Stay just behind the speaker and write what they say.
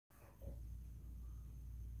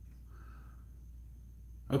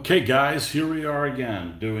Okay guys, here we are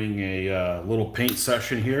again doing a little paint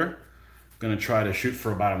session here. Gonna try to shoot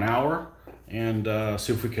for about an hour and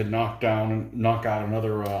see if we can knock out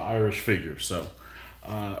another Irish figure. So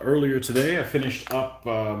earlier today I finished up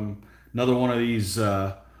another one of these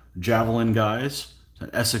javelin guys, an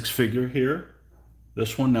Essex figure here.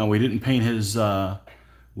 This one, now we didn't paint his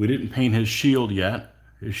shield yet,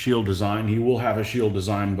 his shield design. He will have a shield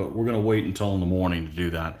design, but we're gonna wait until in the morning to do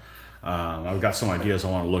that. I've got some ideas I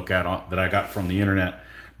want to look at that I got from the internet,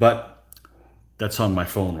 but that's on my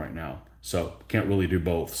phone right now, so can't really do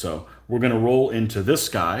both. So we're gonna roll into this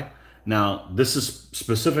guy. Now, this is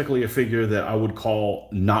specifically a figure that I would call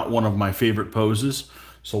not one of my favorite poses,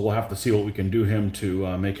 so we'll have to see what we can do him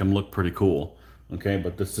to make him look pretty cool. Okay,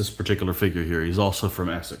 but this particular figure here, he's also from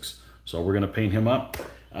Essex. So we're gonna paint him up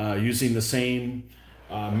using the same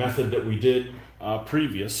method that we did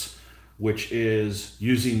previous, which is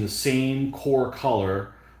using the same core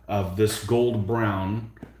color of this gold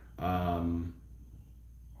brown,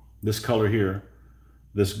 this color here,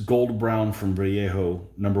 this gold brown from Vallejo,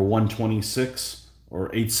 number 126 or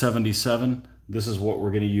 877. This is what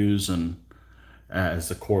we're gonna use as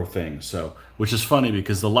the core thing. So, which is funny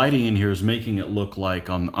because the lighting in here is making it look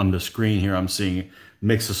like on the screen here I'm seeing it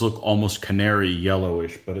makes this look almost canary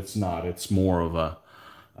yellowish, but it's not. It's more of a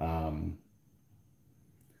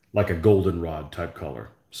like a goldenrod type color.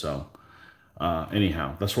 So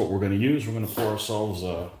anyhow, that's what we're going to use. We're going to pour ourselves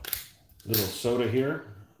a little soda here.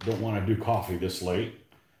 Don't want to do coffee this late.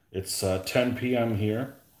 It's 10 p.m.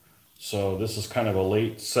 here, so this is kind of a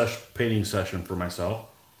late painting session for myself.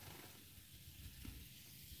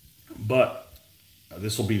 But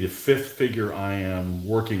this will be the 5th figure I am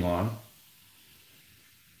working on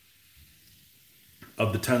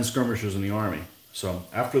of the 10 skirmishers in the Army. So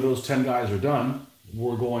after those 10 guys are done,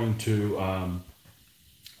 we're going to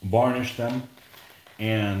varnish them,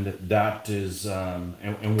 and that is and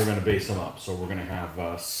we're going to base them up. So we're going to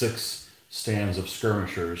have 6 stands of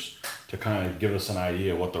skirmishers to kind of give us an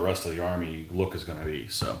idea what the rest of the Army look is going to be.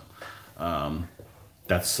 So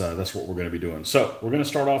that's what we're going to be doing. So we're going to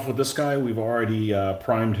start off with this guy. We've already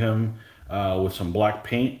primed him with some black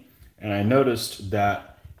paint, and I noticed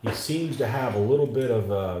that he seems to have a little bit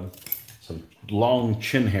of some long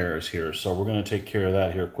chin hairs here, so we're going to take care of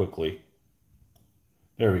that here quickly.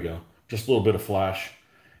 There we go. Just a little bit of flash,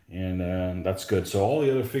 and that's good. So all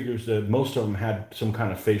the other figures, most of them had some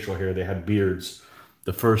kind of facial hair. They had beards,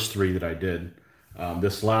 the first 3 that I did.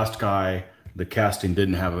 This last guy, the casting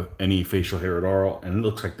didn't have any facial hair at all, and it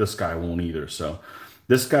looks like this guy won't either. So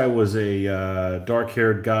this guy was a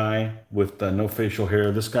dark-haired guy with no facial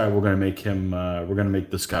hair. This guy, we're gonna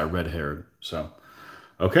make this guy red-haired. So,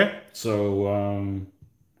 okay. So,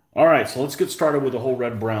 all right. So let's get started with the whole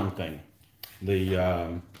red-brown thing,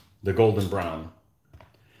 the golden brown.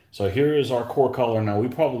 So here is our core color. Now we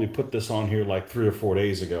probably put this on here like 3 or 4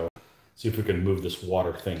 days ago. See if we can move this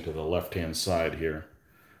water thing to the left-hand side here,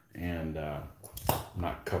 and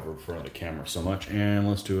not cover in front of the camera so much. And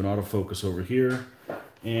let's do an autofocus over here.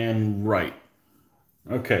 And right.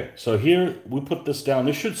 Okay, so here we put this down.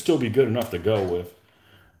 This should still be good enough to go with.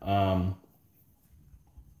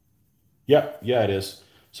 Yeah, it is.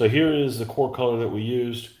 So here is the core color that we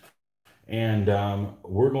used. And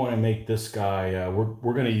we're going to make this guy,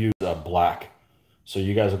 we're going to use black. So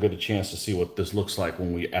you guys will get a chance to see what this looks like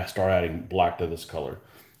when we start adding black to this color.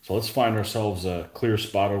 So let's find ourselves a clear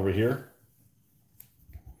spot over here.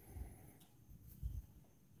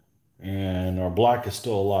 And our black is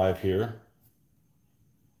still alive here.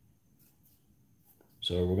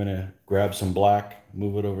 So we're going to grab some black,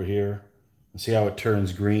 move it over here, and see how it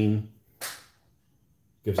turns green.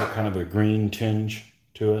 Gives it kind of a green tinge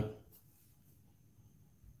to it.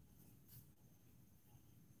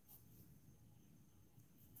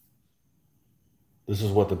 This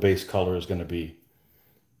is what the base color is going to be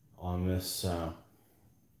on this,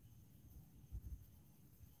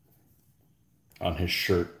 on his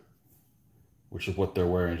shirt, which is what they're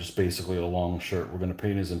wearing, just basically a long shirt. We're going to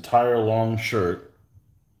paint his entire long shirt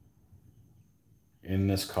in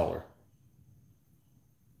this color.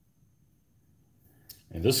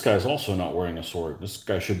 And this guy's also not wearing a sword. This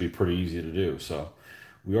guy should be pretty easy to do. So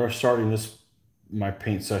we are starting my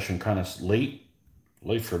paint session kind of late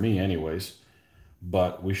for me anyways,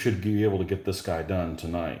 but we should be able to get this guy done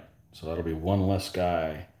tonight. So that'll be one less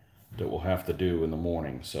guy that we'll have to do in the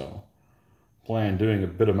morning. So plan doing a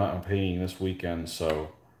bit amount of painting this weekend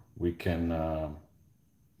so we can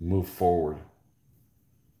move forward.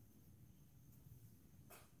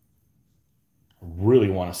 Really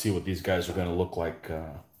want to see what these guys are going to look like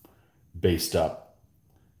based up.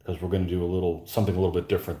 because we're going to do something a little bit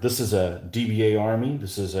different. This is a DBA army.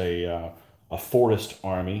 This is a forest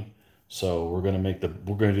army. So we're going to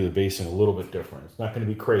do the basing a little bit different. It's not going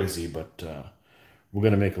to be crazy, but we're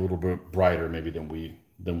going to make it a little bit brighter maybe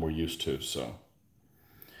than we're used to. So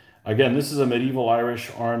again, this is a medieval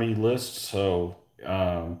Irish army list. So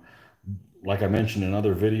like I mentioned in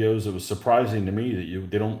other videos, it was surprising to me that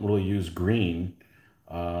they don't really use green.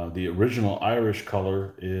 The original Irish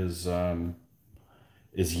color is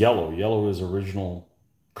yellow. Yellow is original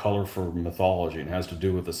color for mythology and has to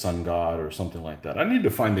do with the sun god or something like that. I need to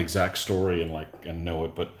find the exact story and know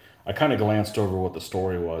it, but I kind of glanced over what the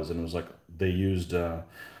story was, and it was like they used a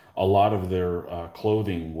lot of their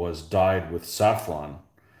clothing was dyed with saffron,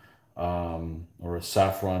 or a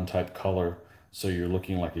saffron type color. So you're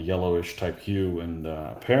looking like a yellowish type hue, and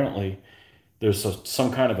apparently there's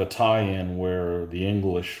some kind of a tie-in where the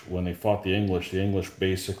English, when they fought the English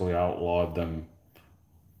basically outlawed them,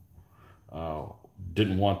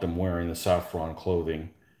 didn't want them wearing the saffron clothing,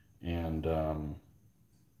 and to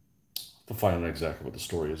find out exactly what the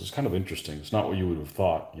story is. It's kind of interesting. It's not what you would have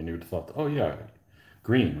thought. You would have thought, oh yeah,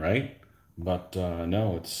 green, right? But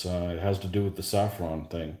no, it has to do with the saffron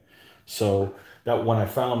thing. So that when I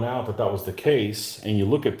found out that that was the case, and you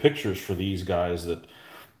look at pictures for these guys that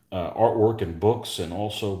artwork and books, and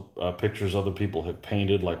also pictures other people have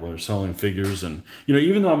painted, like when they're selling figures, and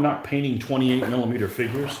even though I'm not painting 28mm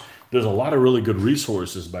figures, there's a lot of really good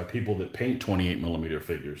resources by people that paint 28mm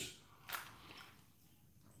figures,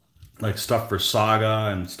 like stuff for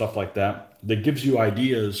Saga and stuff like that, that gives you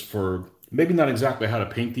ideas for maybe not exactly how to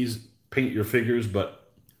paint your figures,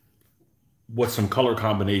 but what some color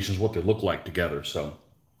combinations, what they look like together. So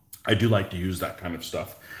I do like to use that kind of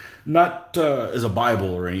stuff. Not as a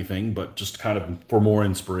Bible or anything, but just kind of for more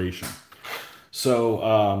inspiration.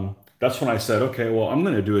 So that's when I said, okay, well, I'm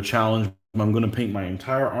going to do a challenge. I'm going to paint my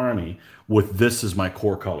entire army with this as my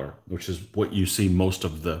core color, which is what you see most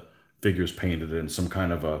of the figures painted in, some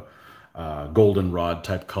kind of a goldenrod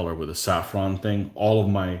type color with a saffron thing. All of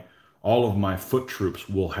my foot troops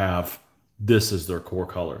will have this as their core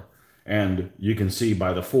color. And you can see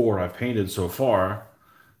by the 4 I've painted so far,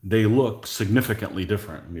 they look significantly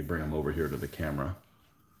different. Let me bring them over here to the camera.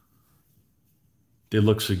 They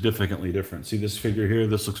look significantly different. See this figure here?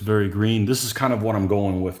 This looks very green. This is kind of what I'm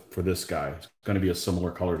going with for this guy. It's going to be a similar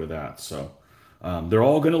color to that. So they're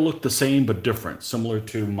all going to look the same but different, similar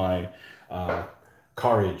to my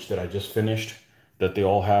carriage that I just finished, that they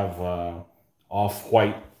all have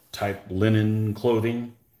off-white type linen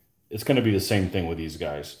clothing. It's going to be the same thing with these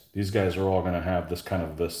guys. These guys are all going to have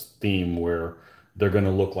this theme where they're going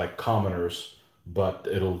to look like commoners, but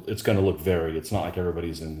it's going to look varied. It's not like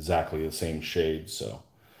everybody's in exactly the same shade. So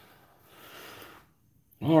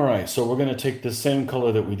all right, so we're going to take the same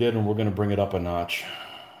color that we did, and we're going to bring it up a notch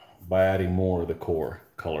by adding more of the core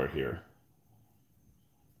color here.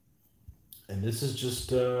 And this is just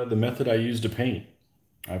the method I use to paint.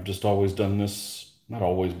 I've just always done this, not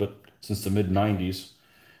always, but since the mid-90s,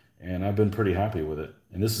 and I've been pretty happy with it.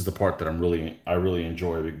 And this is the part that I really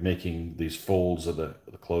enjoy, making these folds of the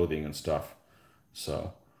clothing and stuff.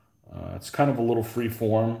 So it's kind of a little free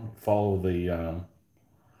form. Follow the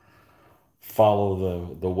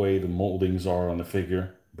way the moldings are on the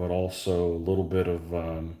figure, but also a little bit of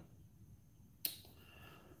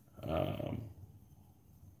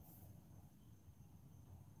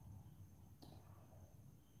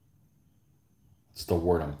it's the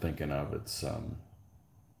word I'm thinking of. It's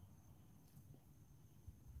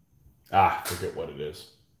forget what it is,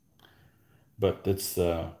 but it's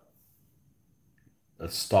a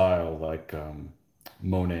style like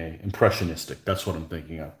Monet, impressionistic. That's what I'm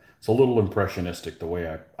thinking of. It's a little impressionistic the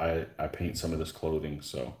way I paint some of this clothing.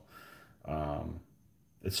 So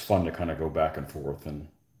it's fun to kind of go back and forth and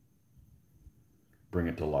bring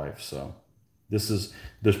it to life. So there's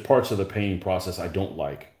parts of the painting process I don't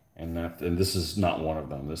like, and this is not one of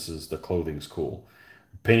them. This is the clothing's cool.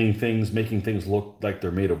 Painting things, making things look like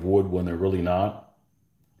they're made of wood when they're really not.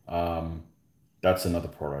 That's another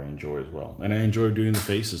part I enjoy as well. And I enjoy doing the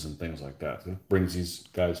faces and things like that. It brings these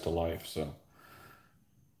guys to life. So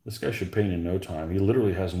this guy should paint in no time. He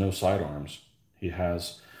literally has no sidearms. He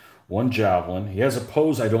has one javelin. He has a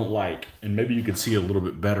pose I don't like, and maybe you can see it a little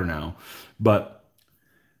bit better now. But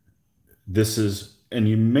this is, and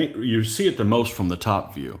you see it the most from the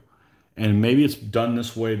top view. And maybe it's done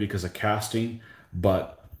this way because of casting,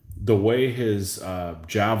 but the way his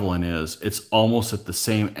javelin is, it's almost at the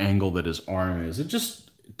same angle that his arm is. It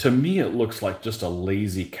just, to me, it looks like just a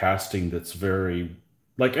lazy casting that's very,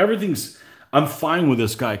 like everything's, I'm fine with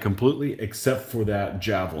this guy completely except for that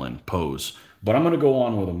javelin pose. But I'm going to go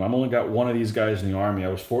on with them. I've only got one of these guys in the army. I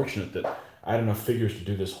was fortunate that I had enough figures to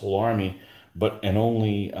do this whole army, but and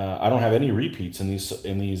only I don't have any repeats in these Soloi,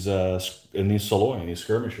 in these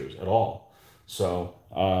skirmishers at all. So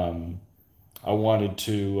I wanted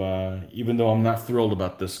to, even though I'm not thrilled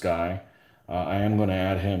about this guy, I am going to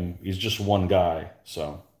add him. He's just one guy,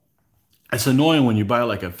 so. It's annoying when you buy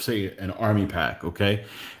like a say an army pack, okay,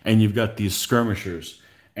 and you've got these skirmishers,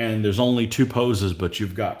 and there's only two poses, but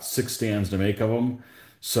you've got 6 stands to make of them,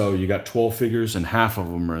 so you got 12 figures, and half of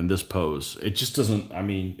them are in this pose. It just doesn't. I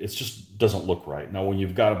mean, it just doesn't look right. Now, when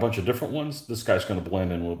you've got a bunch of different ones, this guy's going to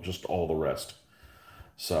blend in with just all the rest.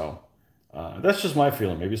 So that's just my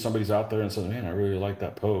feeling. Maybe somebody's out there and says, "Man, I really like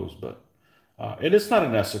that pose," but it's not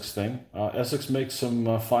an Essex thing. Essex makes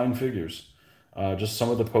some fine figures. Just some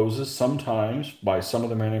of the poses, sometimes by some of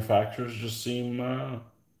the manufacturers, just seem a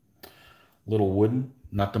little wooden,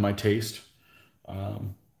 not to my taste.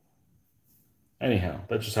 Um, Anyhow,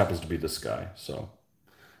 that just happens to be this guy, so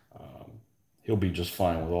he'll be just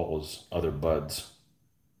fine with all his other buds.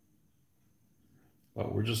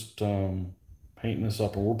 But we're just painting this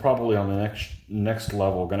up, and we're probably on the next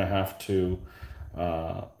level going to have to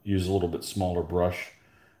use a little bit smaller brush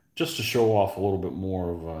just to show off a little bit more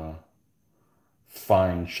of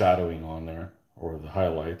fine shadowing on there, or the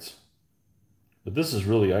highlights. But this is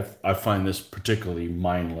really, I find this particularly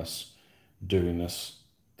mindless, doing this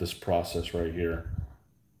process right here.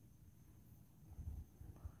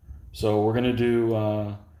 So we're gonna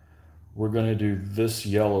do this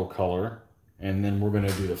yellow color, and then we're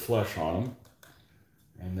gonna do the flesh on them,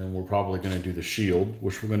 and then we're probably gonna do the shield,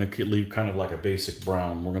 which we're gonna leave kind of like a basic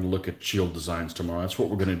brown. We're gonna look at shield designs tomorrow. That's what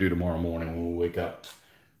we're gonna do tomorrow morning when we wake up.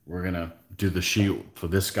 We're gonna do the shield for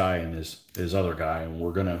this guy and his other guy, and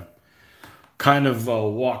we're gonna kind of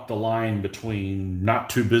walk the line between not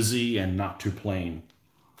too busy and not too plain,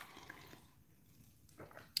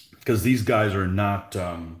 because these guys are not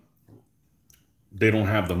they don't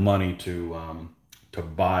have the money to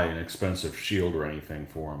buy an expensive shield or anything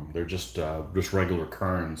for them. They're just regular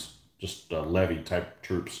kerns, just levy type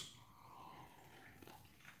troops.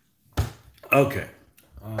 Okay,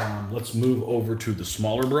 let's move over to the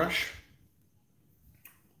smaller brush.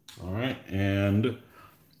 All right, and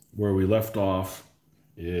where we left off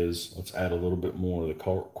is, let's add a little bit more of the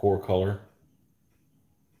core color.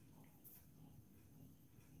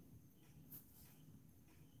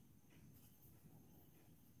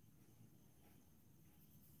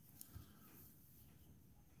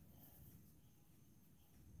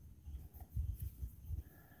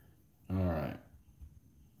 All right,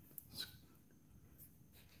 let's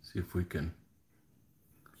see if we can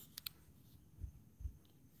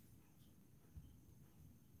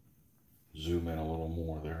zoom in a little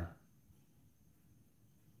more there.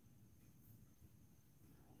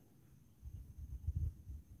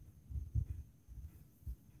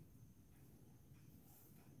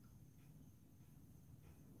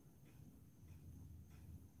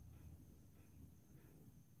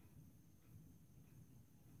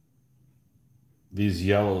 These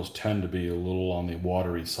yellows tend to be a little on the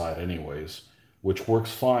watery side anyways, which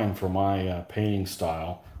works fine for my painting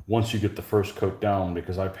style once you get the first coat down,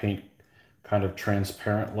 because I paint kind of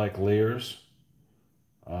transparent like layers.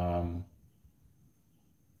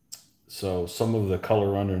 So some of the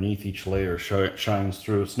color underneath each layer shines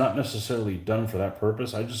through. It's not necessarily done for that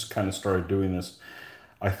purpose. I just kind of started doing this,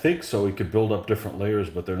 I think, so we could build up different layers,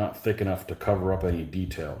 but they're not thick enough to cover up any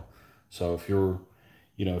detail. So if you're,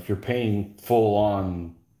 if you're painting full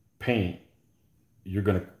on paint, you're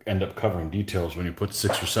going to end up covering details when you put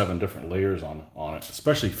 6 or 7 different layers on it,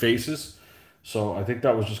 especially faces. So I think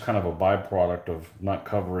that was just kind of a byproduct of not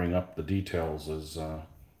covering up the details, is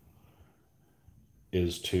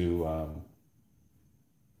to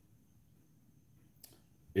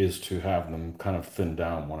have them kind of thin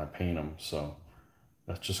down when I paint them. So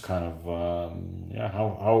that's just kind of yeah,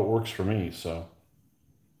 how it works for me. So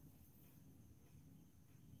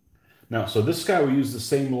now, so this guy, we use the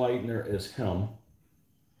same lightener as him.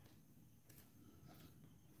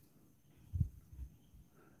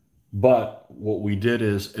 But what we did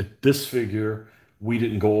is, at this figure, we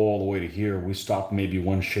didn't go all the way to here. We stopped maybe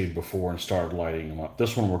one shade before and started lighting them up.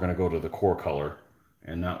 This one, we're going to go to the core color,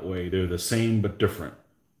 and that way they're the same but different.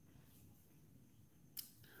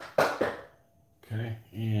 Okay,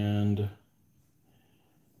 and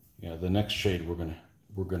yeah, the next shade we're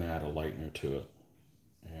gonna add a lightener to it,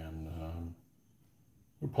 and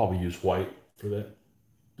we'll probably use white for that.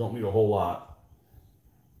 Don't need a whole lot.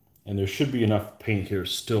 And there should be enough paint here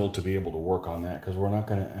still to be able to work on that, because we're not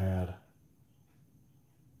going to add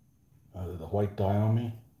the white dye on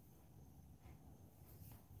me.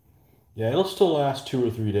 Yeah, it'll still last 2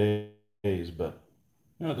 or 3 days, but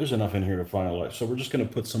you know, there's enough in here to finalize. So we're just going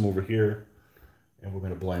to put some over here and we're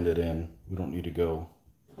going to blend it in. We don't need to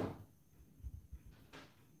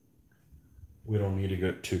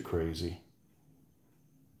get too crazy.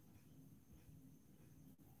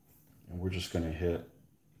 And we're just going to hit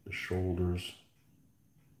the shoulders,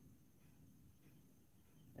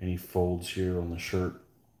 any folds here on the shirt.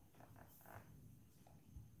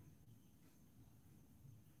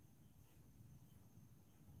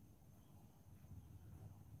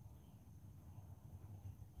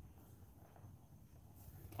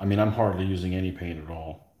 I mean, I'm hardly using any paint at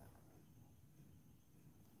all.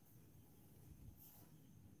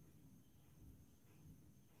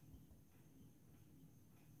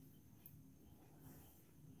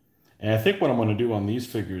 And I think what I'm going to do on these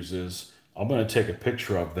figures is I'm going to take a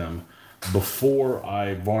picture of them before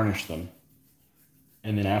I varnish them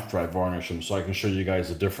and then after I varnish them so I can show you guys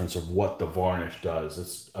the difference of what the varnish does.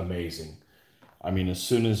 It's amazing. I mean, as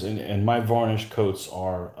soon as, and my varnish coats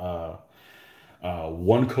are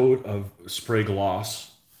one coat of spray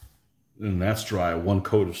gloss, and that's dry, one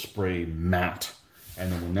coat of spray matte.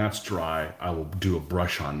 And then when that's dry, I will do a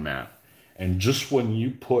brush on matte. And just when you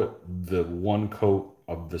put the one coat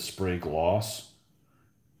of the spray gloss,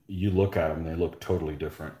 you look at them, they look totally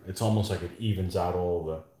different. It's almost like it evens out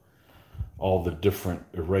all the different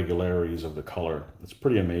irregularities of the color. It's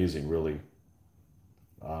pretty amazing, really.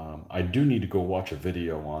 I do need to go watch a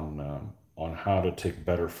video on how to take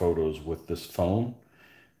better photos with this phone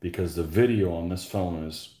because the video on this phone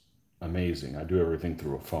is amazing. I do everything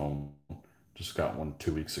through a phone. Just got one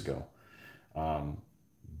 2 weeks ago.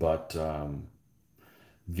 But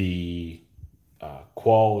the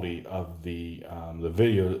quality of the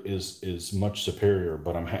video is much superior,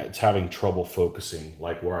 but it's having trouble focusing.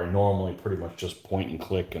 Like where I normally pretty much just point and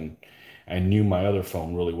click, and I knew my other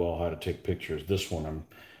phone really well how to take pictures. This one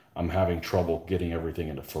I'm having trouble getting everything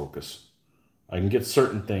into focus. I can get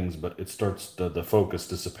certain things, but it starts the focus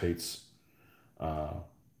dissipates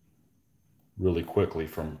really quickly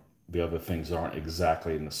from the other things that aren't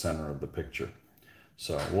exactly in the center of the picture.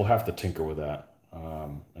 So we'll have to tinker with that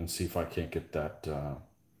and see if I can't get that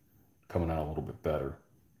coming out a little bit better.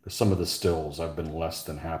 Because some of the stills I've been less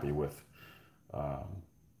than happy with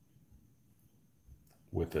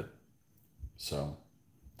it. So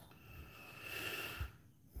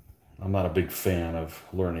I'm not a big fan of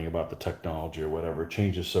learning about the technology or whatever. It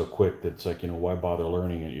changes so quick that it's like, why bother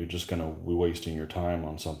learning it? You're just going to be wasting your time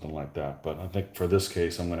on something like that. But I think for this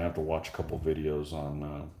case, I'm going to have to watch a couple videos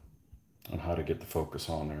on how to get the focus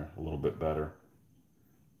on there a little bit better.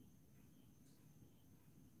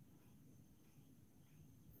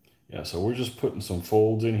 Yeah, so we're just putting some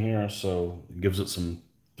folds in here so it gives it some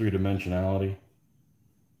three-dimensionality.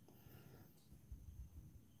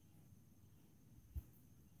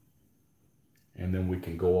 And then we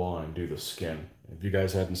can go on and do the skin. If you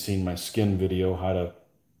guys haven't seen my skin video, how to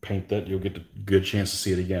paint that, you'll get a good chance to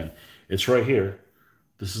see it again. It's right here.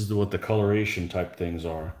 This is what the coloration type things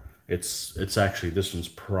are. It's actually, this one's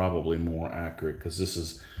probably more accurate because this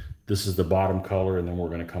is the bottom color, and then we're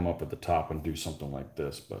going to come up at the top and do something like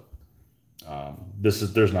this. But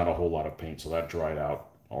there's not a whole lot of paint, so that dried out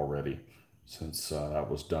already since that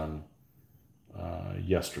was done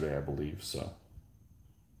yesterday, I believe. So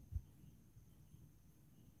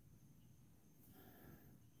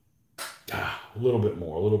a little bit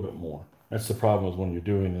more, a little bit more. That's the problem is when you're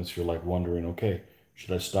doing this, you're like wondering, okay,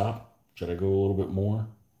 should I stop? Should I go a little bit more?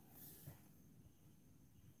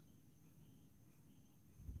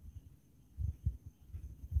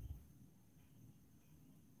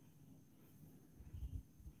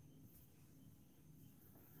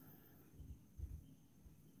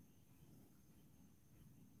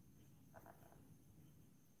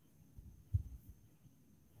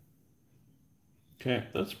 Okay,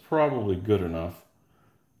 that's probably good enough.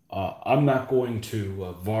 I'm not going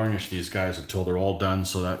to varnish these guys until they're all done,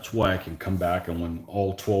 so that's why I can come back and when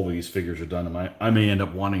all 12 of these figures are done, I may end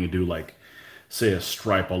up wanting to do like, say, a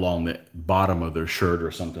stripe along the bottom of their shirt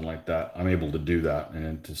or something like that. I'm able to do that,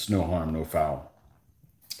 and it's no harm, no foul.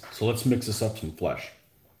 So let's mix this up some flesh.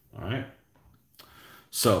 All right.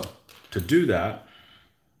 So to do that,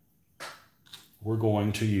 we're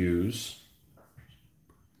going to use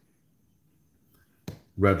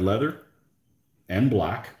red leather and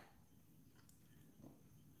black.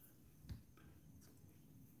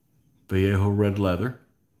 Vallejo red leather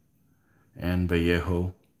and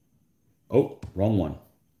Vallejo. Oh, wrong one.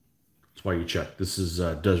 That's why you check. This is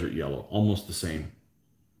desert yellow, almost the same.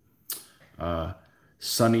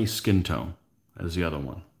 Sunny skin tone as the other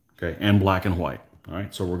one. Okay, and black and white. All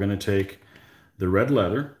right, so we're going to take the red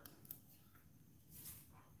leather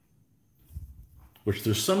which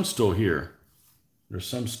there's some still here. There's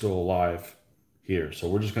some still alive here. So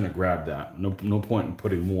we're just going to grab that. No point in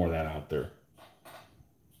putting more of that out there.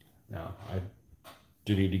 Now, I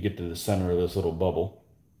do need to get to the center of this little bubble.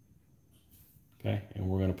 Okay, and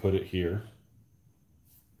we're going to put it here.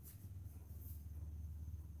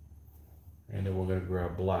 And then we're going to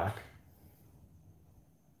grab black.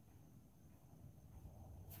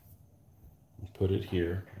 And put it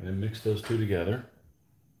here. And then mix those two together.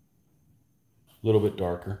 A little bit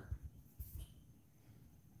darker.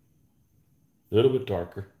 A little bit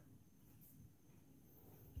darker.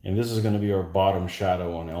 And this is going to be our bottom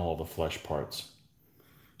shadow on all the flesh parts.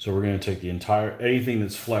 So we're going to take the entire, anything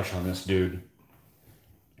that's flesh on this dude,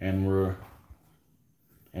 and we're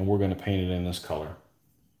going to paint it in this color.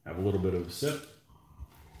 Have a little bit of a sip.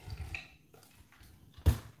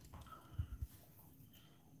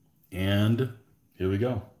 And here we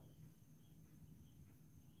go.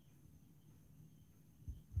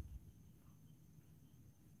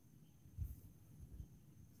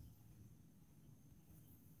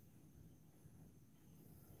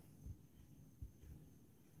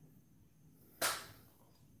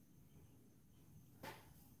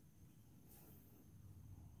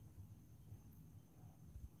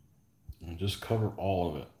 And just cover all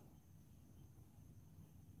of it.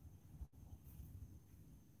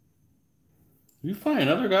 You find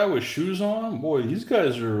another guy with shoes on? Boy, these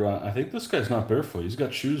guys are, I think this guy's not barefoot. He's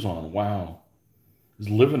got shoes on. Wow. He's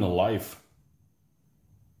living a life.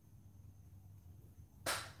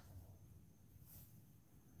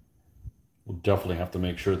 We'll definitely have to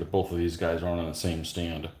make sure that both of these guys aren't on the same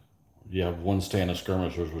stand. You have one stand of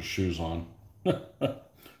skirmishers with shoes on.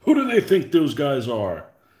 Who do they think those guys are?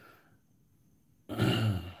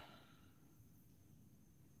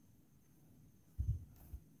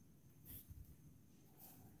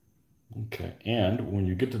 Okay, and when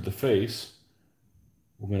you get to the face,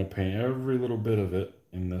 we're going to paint every little bit of it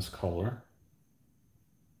in this color.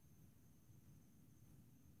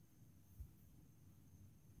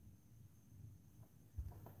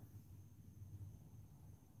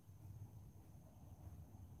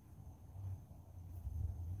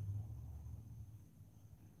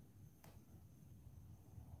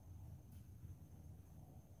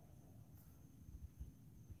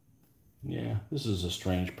 Yeah, this is a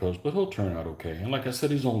strange pose, but he'll turn out okay. And like I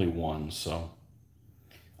said, he's only one, so.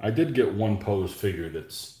 I did get one pose figure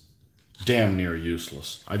that's damn near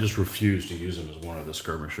useless. I just refuse to use him as one of the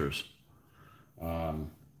skirmishers. I'd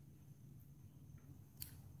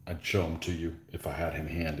show him to you if I had him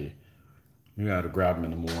handy. Maybe I'd grab him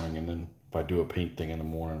in the morning, and then if I do a paint thing in the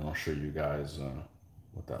morning, I'll show you guys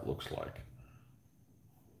what that looks like.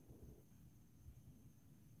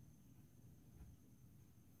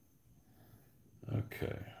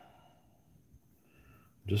 Okay.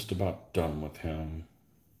 Just about done with him.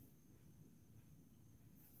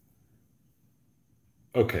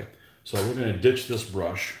 Okay, so we're going to ditch this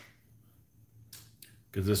brush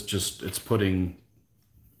because it's putting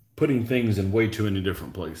things in way too many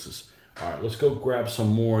different places. All right, let's go grab some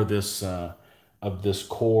more of this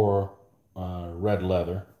core red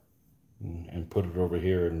leather and put it over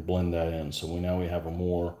here and blend that in. So now we have a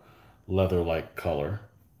more leather-like color.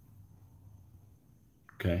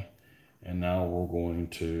 Okay, and now we're going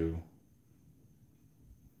to,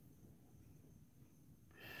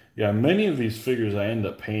 yeah, many of these figures I end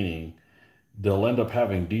up painting, they'll end up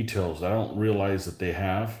having details that I don't realize that they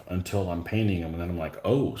have until I'm painting them. And then I'm like,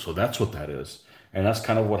 oh, so that's what that is. And that's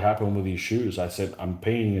kind of what happened with these shoes. I said, I'm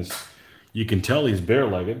painting his, you can tell he's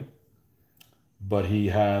bare-legged, but he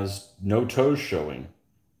has no toes showing.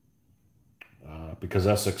 Because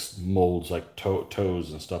Essex molds like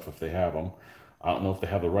toes and stuff if they have them. I don't know if they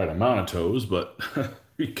have the right amount of toes, but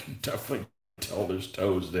you can definitely tell there's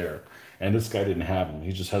toes there. And this guy didn't have them.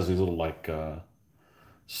 He just has these little like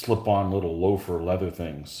slip-on little loafer leather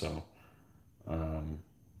things. So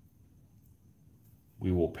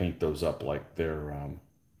we will paint those up like they're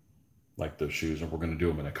like those shoes, and we're going to do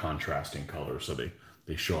them in a contrasting color so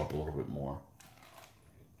they show up a little bit more.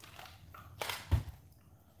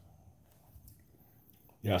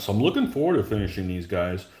 Yeah, so I'm looking forward to finishing these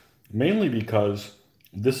guys, mainly because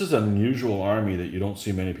this is an unusual army that you don't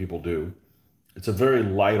see many people do. It's a very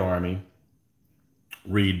light army.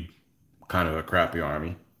 Reed, kind of a crappy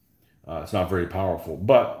army. It's not very powerful,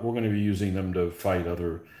 but we're going to be using them to fight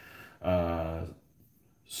other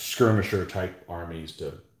skirmisher type armies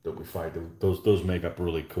that we fight. Those make up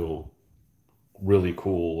really cool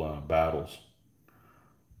battles.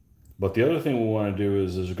 But the other thing we want to do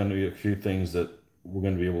is there's going to be a few things that we're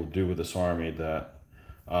going to be able to do with this army that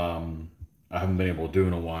I haven't been able to do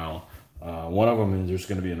in a while. One of them is there's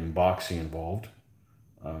going to be an unboxing involved.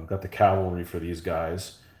 Got the cavalry for these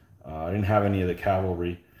guys. I didn't have any of the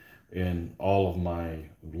cavalry in all of my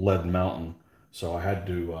lead mountain, so I had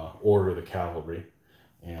to order the cavalry.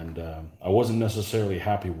 And I wasn't necessarily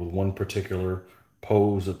happy with one particular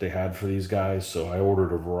pose that they had for these guys, so I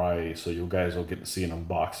ordered a variety. So you guys will get to see an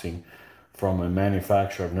unboxing from a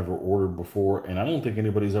manufacturer I've never ordered before, and I don't think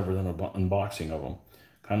anybody's ever done an unboxing of them.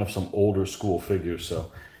 Kind of some older school figures,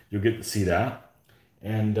 so you'll get to see that.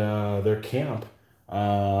 And their camp,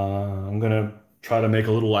 I'm gonna try to make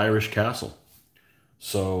a little Irish castle.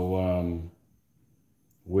 So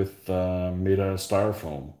with made out of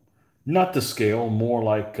styrofoam. Not the scale, more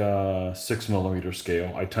like 6mm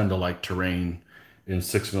scale. I tend to like terrain in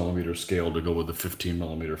 6mm scale to go with the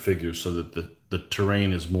 15mm figures so that the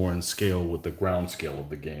terrain is more in scale with the ground scale of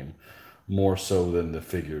the game, more so than the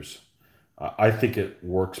figures. I think it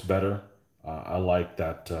works better. I like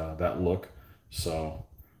that look, so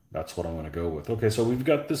that's what I'm going to go with. Okay, so we've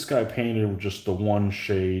got this guy painted with just the one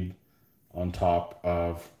shade on top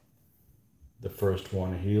of the first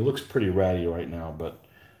one. He looks pretty ratty right now, but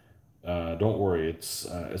don't worry,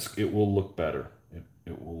 it will look better.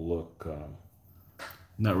 It will look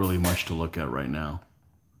not really much to look at right now.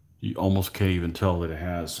 You almost can't even tell that it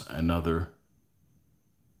has another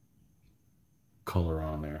color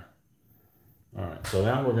on there. All right, so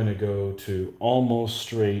now we're going to go to almost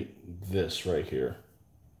straight this right here.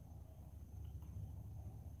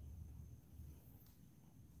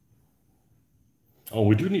 Oh,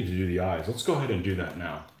 we do need to do the eyes. Let's go ahead and do that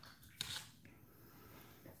now.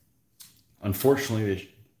 Unfortunately,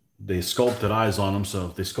 they sculpted eyes on them, so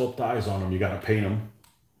if they sculpt eyes on them, you got to paint them.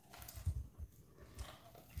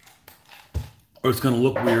 Or it's going to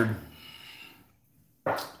look weird.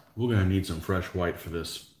 We're going to need some fresh white for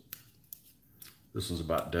this. This is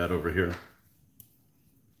about dead over here.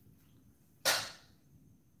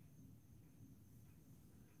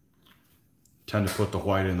 Tend to put the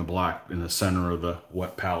white and the black in the center of the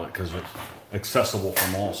wet palette because it's accessible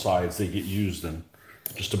from all sides. They get used in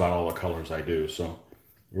just about all the colors I do. So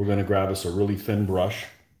we're going to grab us a really thin brush.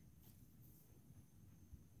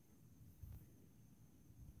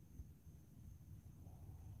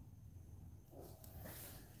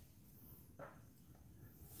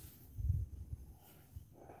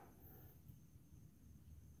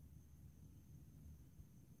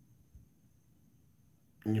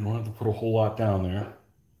 You don't have to put a whole lot down there.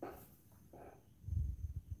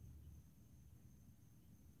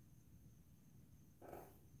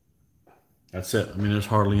 That's it. I mean, there's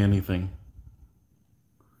hardly anything.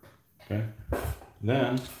 Okay.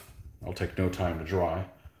 Then, I'll take no time to dry.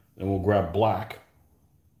 Then we'll grab black.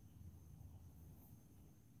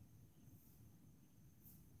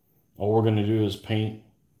 All we're going to do is paint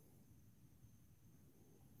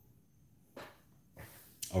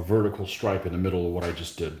a vertical stripe in the middle of what I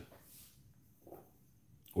just did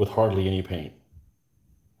with hardly any paint.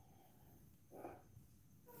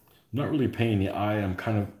 I'm not really painting the eye, I'm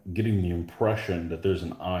kind of getting the impression that there's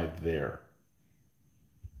an eye there.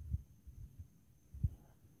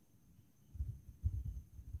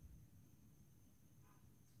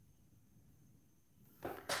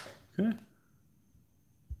 Okay.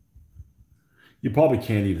 You probably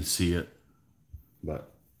can't even see it, but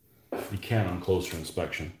you can on closer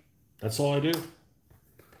inspection. That's all I do.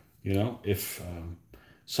 You know, if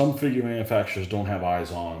some figure manufacturers don't have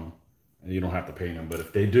eyes on them, and you don't have to paint them, but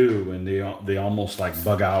if they do, and they almost like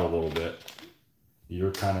bug out a little bit,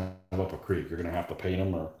 you're kind of up a creek. You're gonna have to paint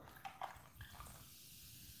them,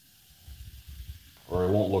 or it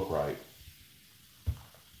won't look right.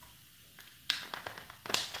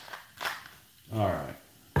 All right.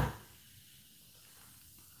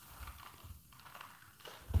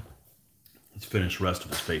 Let's finish the rest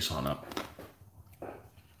of his face on up.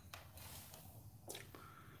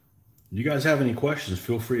 You guys have any questions,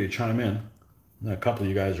 feel free to chime in. A couple of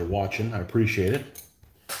you guys are watching. I appreciate it.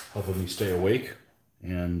 Helping me stay awake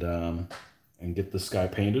and get this guy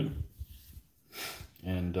painted.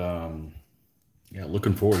 And yeah,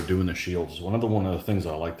 looking forward to doing the shields. One of the things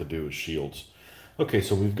I like to do is shields. Okay,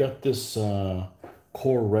 so we've got this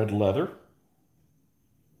core red leather.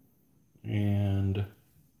 And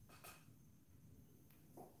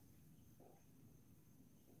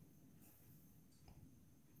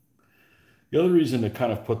the other reason to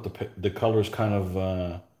kind of put the colors kind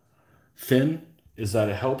of thin is that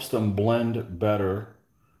it helps them blend better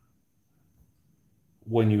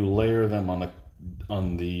when you layer them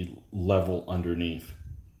on the level underneath.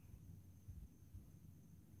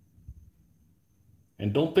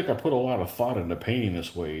 And don't think I put a lot of thought into painting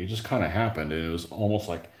this way. It just kind of happened, and it was almost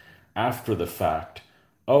like after the fact.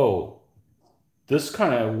 Oh, this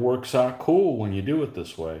kind of works out cool when you do it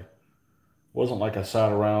this way. It wasn't like I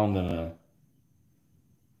sat around and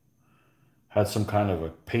had some kind of a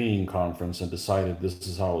painting conference and decided this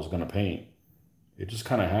is how I was going to paint. It just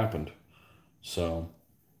kind of happened. So,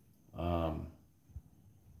 um,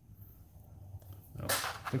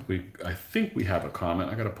 I think we have a comment.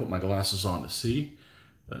 I got to put my glasses on to see.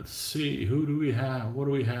 Let's see. Who do we have? What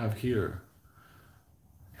do we have here?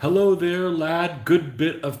 Hello there, lad. Good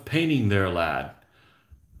bit of painting there, lad.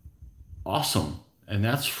 Awesome. And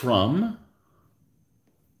that's from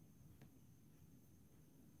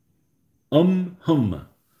hum.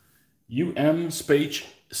 space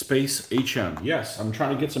HM. Yes, I'm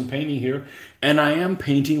trying to get some painting here. And I am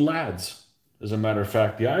painting lads. As a matter of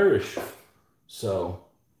fact, the Irish. So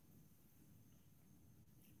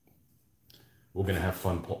we're gonna have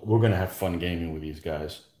fun. We're gonna have fun gaming with these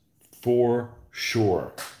guys, for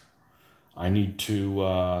sure. I need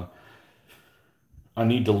to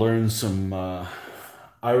learn some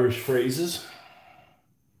Irish phrases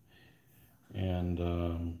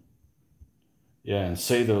and yeah, and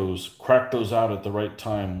crack those out at the right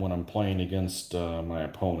time when I'm playing against my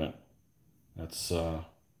opponent. That's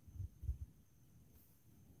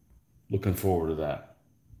looking forward to that.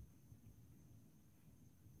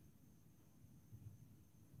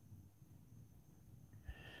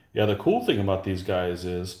 Yeah, the cool thing about these guys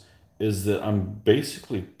is that I'm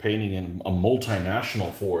basically painting in a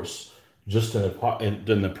multinational force just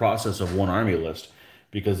in the process of one army list,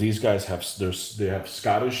 because these guys they have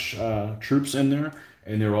Scottish troops in there,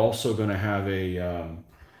 and they're also going to have a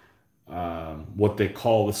what they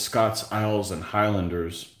call the Scots Isles and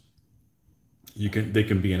Highlanders. They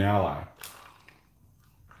can be an ally,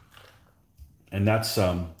 and that's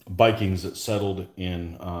Vikings that settled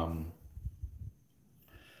in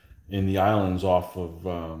the islands off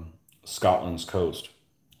of Scotland's coast.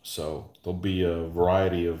 So there'll be a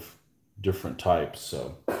variety of different types.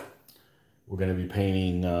 So we're going to be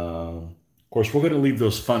painting. Of course, we're going to leave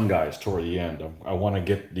those fun guys toward the end. I want to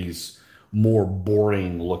get these more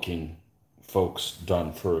boring looking folks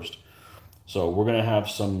done first. So we're going to have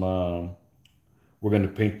some. We're going to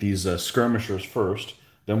paint these skirmishers first.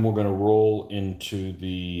 Then we're going to roll into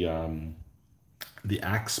the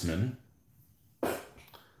axemen,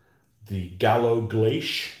 the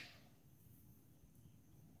Gallo-Glache.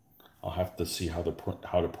 I'll have to see how to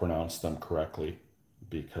pronounce them correctly,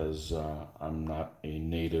 because I'm not a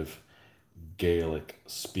native Gaelic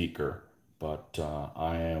speaker, but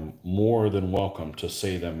I am more than welcome to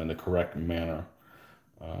say them in the correct manner.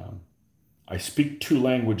 I speak two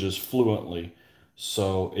languages fluently,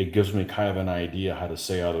 so it gives me kind of an idea how to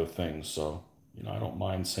say other things. So, I don't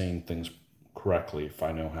mind saying things correctly if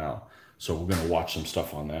I know how. So we're going to watch some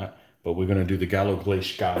stuff on that. But we're going to do the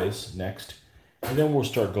Gallo-Glache guys next. And then we'll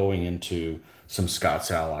start going into some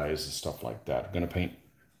Scots allies and stuff like that. I'm going to paint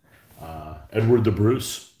Edward the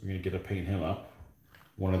Bruce. We're going to get to paint him up.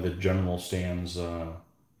 One of the general stands for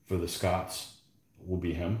the Scots will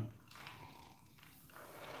be him,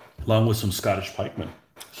 along with some Scottish pikemen.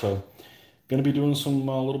 So going to be doing some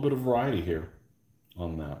a little bit of variety here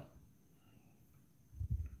on that.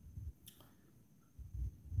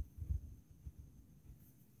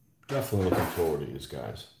 Definitely looking forward to these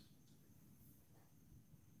guys.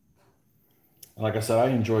 And like I said, I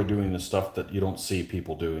enjoy doing the stuff that you don't see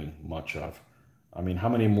people doing much of. I mean, how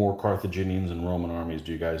many more Carthaginians and Roman armies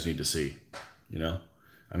do you guys need to see? I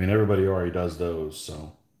mean, everybody already does those,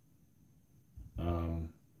 so.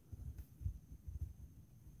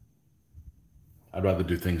 I'd rather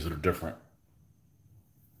do things that are different.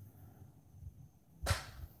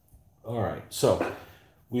 All right, so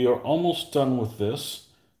we are almost done with this.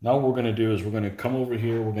 Now what we're going to do is we're going to come over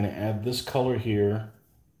here. We're going to add this color here.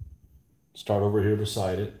 Start over here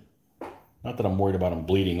beside it. Not that I'm worried about them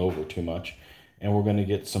bleeding over too much. And we're going to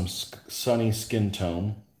get some sunny skin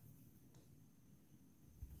tone.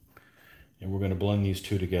 And we're going to blend these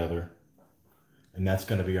two together. And that's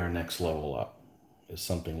going to be our next level up, is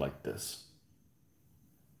something like this.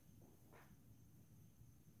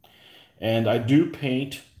 And I do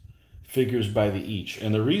paint figures by the each.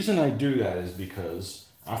 And the reason I do that is because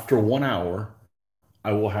after 1 hour,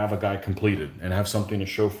 I will have a guy completed and have something to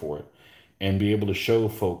show for it, and be able to show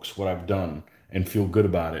folks what I've done and feel good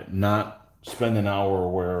about it. Not spend an hour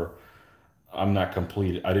where I'm not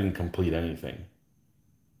complete. I didn't complete anything.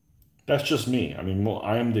 That's just me. I mean,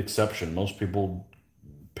 I am the exception. Most people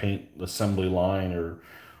paint assembly line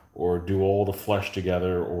or do all the flesh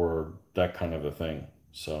together or that kind of a thing.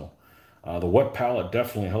 So the wet palette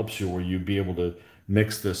definitely helps you, where you'd be able to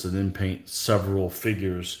mix this and then paint several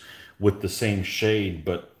figures with the same shade.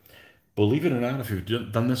 But Believe it or not, if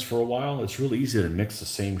you've done this for a while, it's really easy to mix the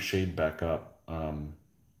same shade back up.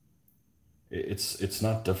 It's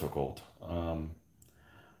not difficult.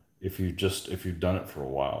 If you've done it for a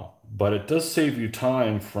while, but it does save you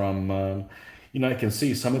time from I can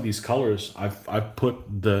see some of these colors. I put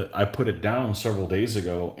it down several days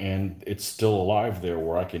ago and it's still alive there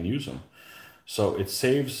where I can use them. So it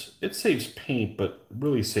saves paint, but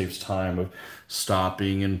really saves time of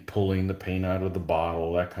stopping and pulling the paint out of the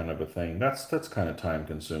bottle, that kind of a thing. That's kind of time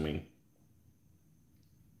consuming.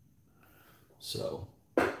 So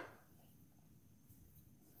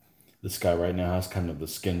this guy right now has kind of the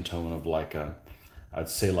skin tone of like I'd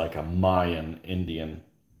say like a Mayan Indian,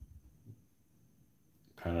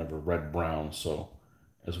 kind of a red brown. So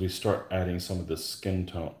as we start adding some of this skin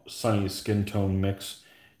tone, sunny skin tone mix,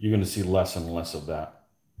 you're going to see less and less of that.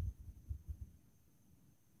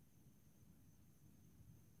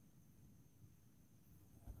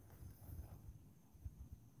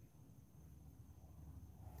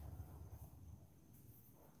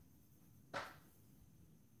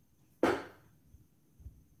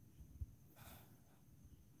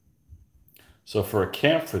 So for a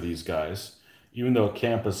camp for these guys, even though a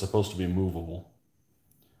camp is supposed to be movable,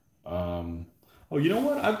 um, oh, you know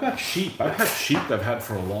what? I've got sheep. I've had sheep that I've had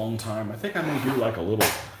for a long time. I think I may do like a little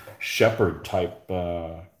shepherd type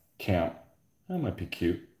camp. That might be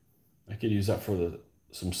cute. I could use that for the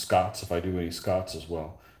some Scots if I do any Scots as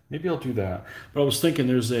well. Maybe I'll do that. But I was thinking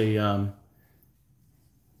there's I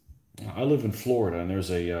live in Florida and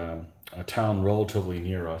there's a town relatively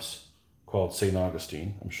near us called St.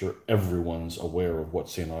 Augustine. I'm sure everyone's aware of what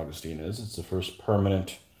St. Augustine is. It's the first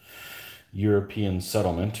permanent European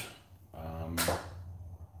settlement um,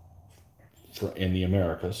 in the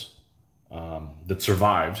Americas that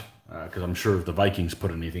survived. Because I'm sure if the Vikings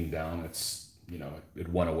put anything down, it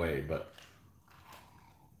went away. But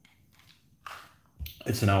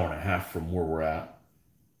it's an hour and a half from where we're at.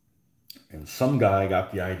 And some guy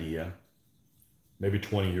got the idea maybe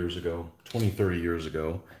 20 years ago, 20, 30 years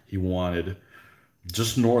ago. He wanted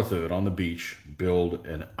just north of it on the beach, build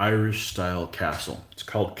an Irish style castle. It's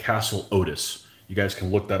called Castle Otis. You guys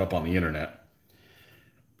can look that up on the internet.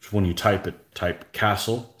 When you type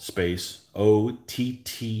castle space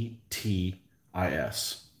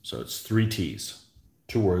Otttis. So it's three T's,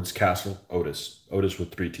 two words, Castle Otis, Otis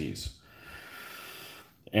with three T's.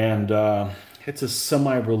 And it's a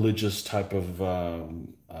semi-religious type of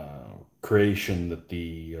creation that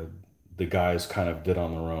the guys kind of did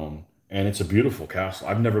on their own. And it's a beautiful castle.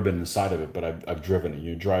 I've never been inside of it, but I've driven it.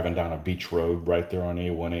 You're driving down a beach road right there on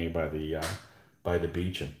A1A by the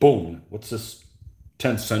beach, and boom, what's this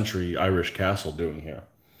 10th century Irish castle doing here?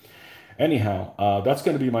 Anyhow, that's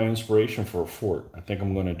going to be my inspiration for a fort. I think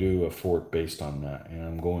I'm going to do a fort based on that, and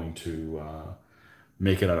I'm going to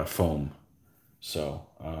make it out of foam. So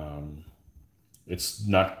it's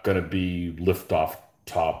not going to be lift off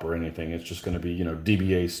top or anything. It's just going to be,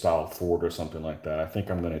 DBA style fort or something like that. I think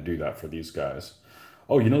I'm going to do that for these guys.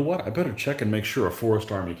 Oh, you know what? I better check and make sure a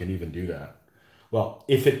forest army can even do that. Well,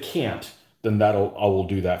 if it can't, then I will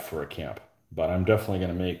do that for a camp. But I'm definitely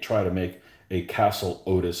going to try to make a Castle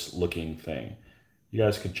Otis looking thing. You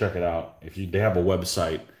guys can check it out. They have a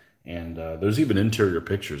website, and there's even interior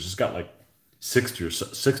pictures. It's got like 60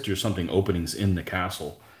 or something openings in the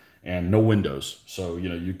castle, and no windows. So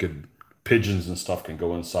you could pigeons and stuff can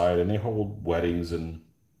go inside, and they hold weddings and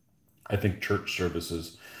I think church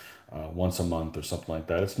services once a month or something like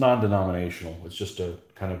that. It's non-denominational. It's just a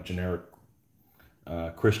kind of generic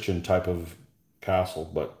Christian type of castle,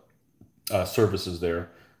 but services there.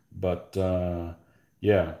 But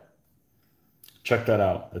yeah, check that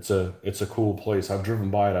out. It's a cool place. I've driven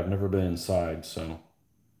by it. I've never been inside. So,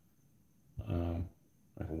 um,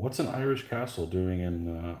 what's an Irish castle doing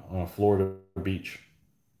on a Florida beach?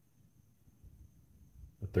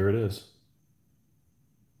 But there it is.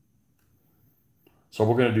 So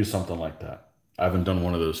we're gonna do something like that. I haven't done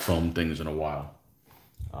one of those foam things in a while,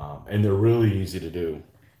 and they're really easy to do.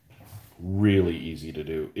 Really easy to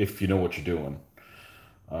do if you know what you're doing.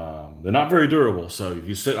 They're not very durable, so if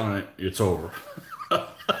you sit on it, it's over.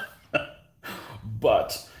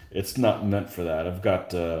 But it's not meant for that. I've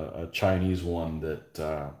got a Chinese one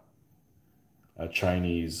a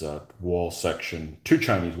Chinese wall section, two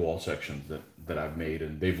Chinese wall sections that I've made,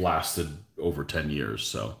 and they've lasted over 10 years.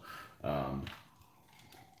 So, um,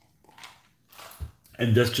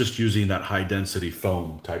 and that's just using that high density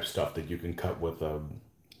foam type stuff that you can cut with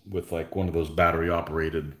like one of those battery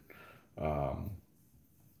operated um,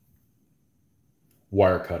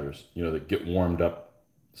 wire cutters, that get warmed up.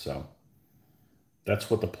 So that's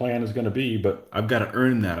what the plan is going to be. But I've got to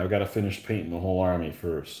earn that. I've got to finish painting the whole army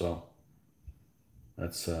first. So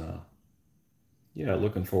That's, yeah,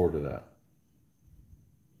 looking forward to that.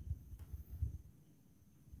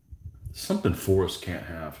 Something Forrest can't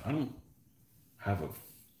have. I don't have a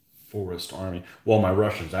Forrest army. Well, my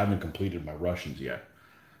Russians. I haven't completed my Russians yet.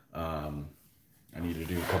 I need to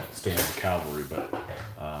do a couple stands of cavalry, but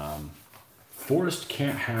Forrest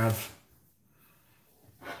can't have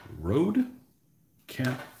road.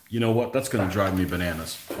 Can't. You know what? That's going to drive me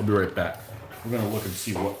bananas. I'll be right back. We're going to look and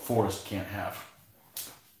see what Forrest can't have.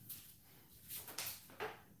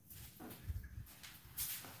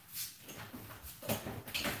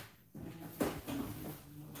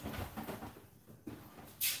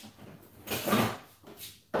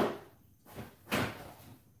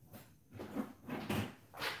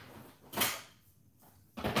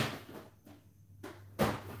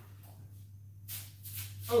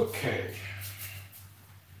 Okay.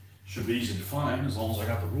 Should be easy to find as long as I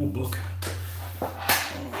got the rule book.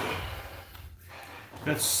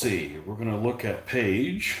 Let's see. We're going to look at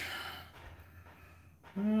page.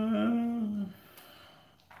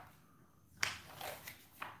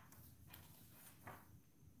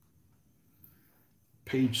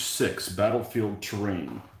 Page 6, battlefield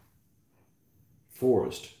terrain.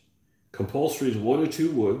 Forest. Compulsory is 1 or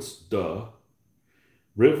 2 woods, duh.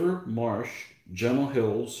 River, marsh, gentle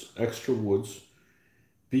hills, extra woods.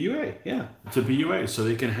 BUA, yeah, it's a BUA, so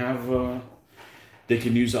they can have, they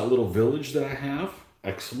can use that little village that I have.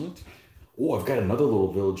 Excellent. Oh, I've got another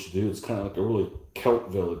little village to do. It's kind of like a really Celt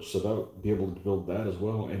village, so that'll be able to build that as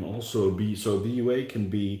well. And also so BUA can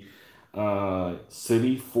be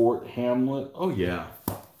city, fort, hamlet. Oh yeah,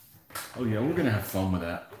 we're gonna have fun with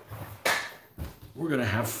that. We're gonna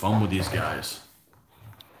have fun with these guys.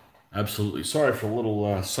 Absolutely. Sorry for a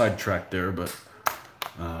little sidetrack there, but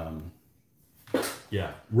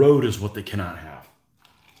yeah, road is what they cannot have.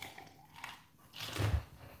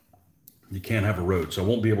 You can't have a road, so I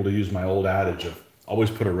won't be able to use my old adage of always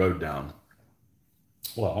put a road down.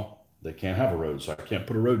 Well, they can't have a road, so I can't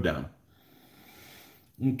put a road down.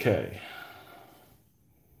 Okay.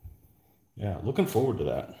 Yeah, looking forward to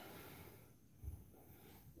that.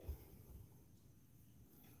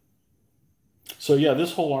 So yeah,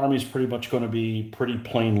 this whole army is pretty much going to be pretty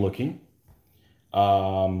plain looking.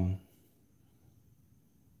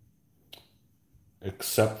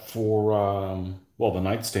 Except for, well, the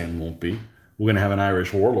nightstand won't be. We're going to have an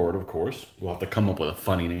Irish warlord, of course. We'll have to come up with a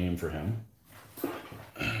funny name for him.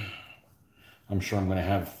 I'm sure I'm going to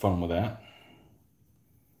have fun with that.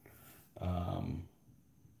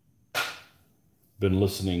 Been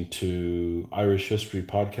listening to Irish History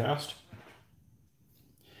Podcast,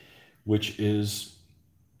 which is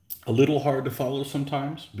a little hard to follow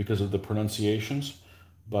sometimes because of the pronunciations.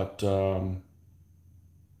 But,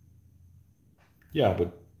 yeah,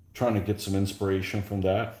 but trying to get some inspiration from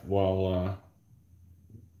that while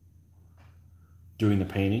doing the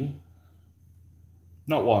painting.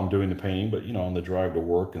 Not while I'm doing the painting, but, you know, on the drive to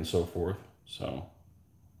work and so forth. So,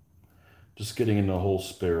 just getting in the whole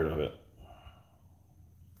spirit of it.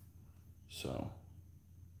 So,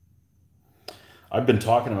 I've been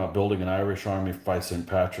talking about building an Irish army by St.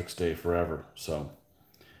 Patrick's Day forever. So,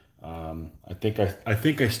 I think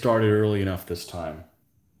I started early enough this time.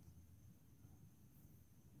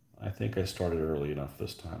 I've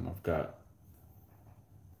got,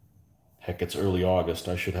 heck, it's early August.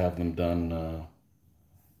 I should have them done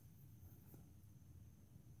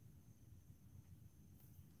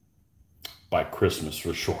by Christmas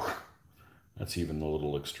for sure. That's even a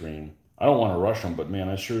little extreme. I don't want to rush them, but man,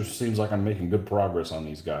 it sure seems like I'm making good progress on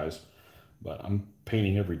these guys. But I'm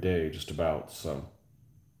painting every day, just about, so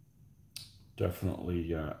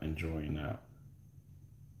definitely enjoying that.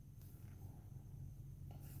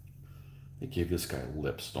 They gave this guy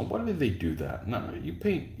lips. Why did they do that? No, you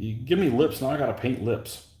give me lips, now I gotta paint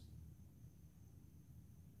lips.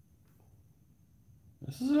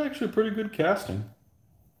 This is actually a pretty good casting.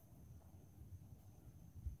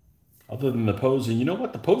 Other than the posing, you know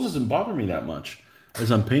what? The pose doesn't bother me that much.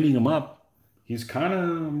 As I'm painting him up, he's kind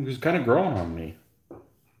of growing on me.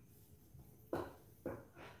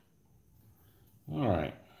 All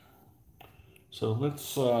right. So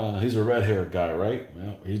let's, he's a red-haired guy, right?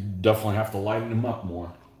 Well, you definitely have to lighten him up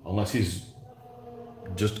more. Unless he's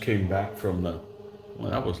just came back from the,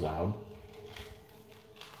 well, that was loud.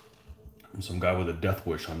 And some guy with a death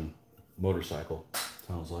wish on motorcycle,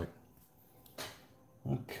 sounds like.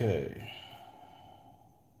 Okay.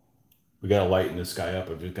 We gotta lighten this guy up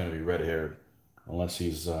if he's gonna be red-haired. Unless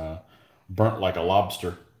he's burnt like a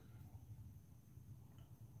lobster.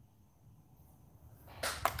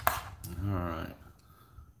 All right.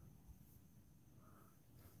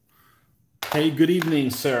 Hey, good evening,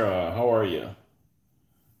 Sarah. How are you?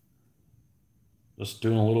 Just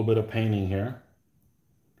doing a little bit of painting here.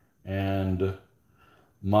 And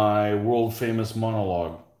my world famous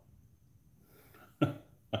monologue.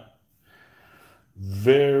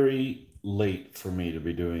 Very late for me to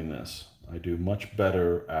be doing this. I do much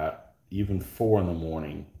better at even 4 in the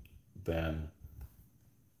morning than,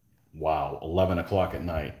 wow, 11 o'clock at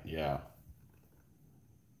night. Yeah.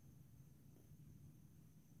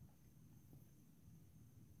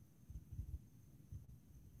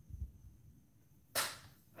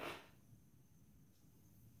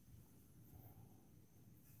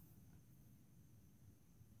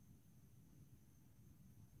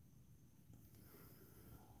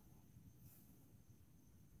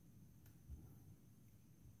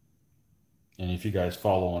 And if you guys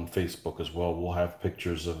follow on Facebook as well, we'll have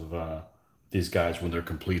pictures of these guys when they're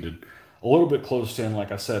completed. A little bit close in,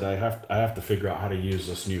 like I said, I have to figure out how to use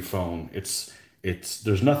this new phone. It's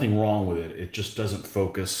there's nothing wrong with it. It just doesn't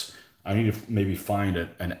focus. I need to maybe find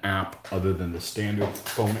an app other than the standard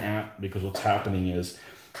phone app, because what's happening is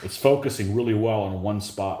it's focusing really well on one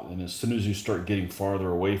spot, and as soon as you start getting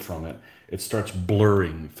farther away from it, it starts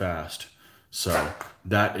blurring fast. So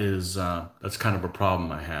that's kind of a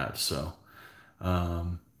problem I have. So.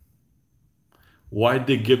 Um, why'd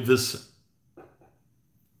they give this?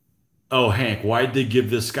 Oh, Hank, why'd they give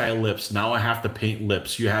this guy lips? Now I have to paint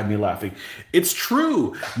lips. You had me laughing. It's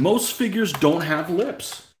true. Most figures don't have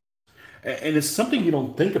lips. And it's something you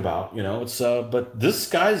don't think about, but this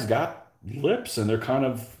guy's got lips, and they're kind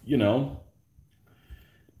of,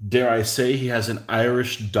 dare I say he has an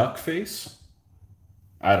Irish duck face?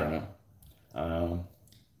 I don't know. Um,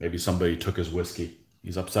 Maybe somebody took his whiskey.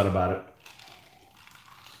 He's upset about it.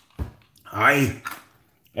 I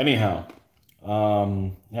Anyhow,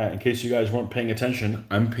 yeah, in case you guys weren't paying attention,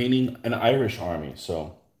 I'm painting an Irish army,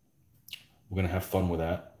 so we're gonna have fun with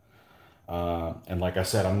that. And like I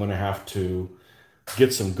said, I'm gonna have to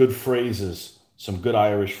get some good phrases, some good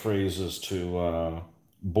Irish phrases to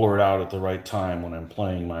blurt out at the right time when I'm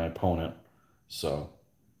playing my opponent. So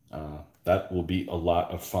that will be a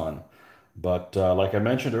lot of fun. But like I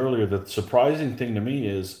mentioned earlier, the surprising thing to me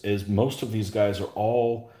is most of these guys are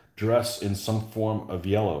all dressed in some form of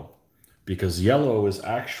yellow, because yellow is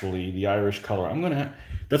actually the Irish color.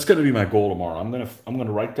 That's gonna be my goal tomorrow. I'm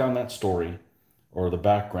gonna write down that story or the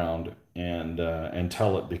background and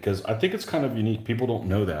tell it, because I think it's kind of unique. People don't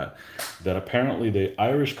know that apparently the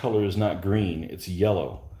Irish color is not green, it's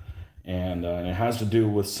yellow. And it has to do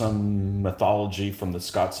with some mythology from the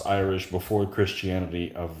Scots-Irish before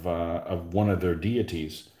Christianity of one of their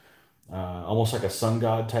deities, almost like a sun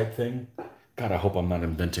god type thing. God, I hope I'm not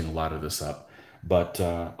inventing a lot of this up, but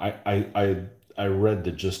I read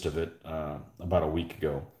the gist of it about a week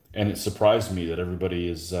ago, and it surprised me that everybody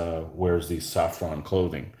is wears these saffron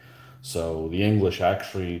clothing. So the English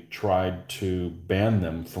actually tried to ban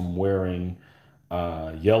them from wearing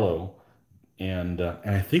yellow, and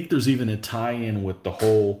I think there's even a tie-in with the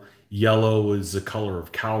whole yellow is the color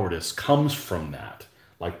of cowardice comes from that.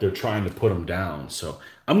 Like they're trying to put them down. So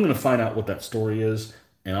I'm gonna find out what that story is,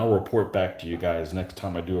 and I'll report back to you guys next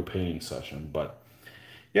time I do a painting session. But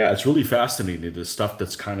yeah, it's really fascinating, the stuff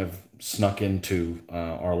that's kind of snuck into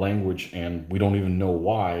our language, and we don't even know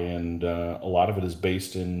why. And a lot of it is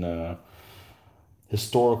based in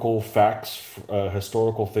historical facts,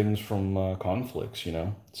 historical things from conflicts.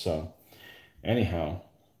 So. Anyhow,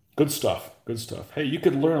 good stuff. Good stuff. Hey, you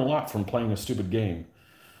could learn a lot from playing a stupid game.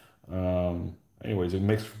 Anyways, it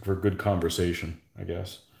makes for good conversation, I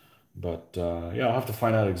guess. But yeah, I'll have to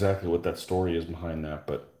find out exactly what that story is behind that.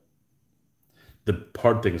 But the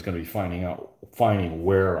hard thing is going to be finding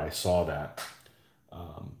where I saw that.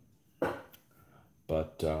 Um,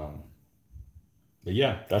 but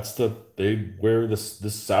yeah, they wear this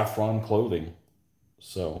saffron clothing.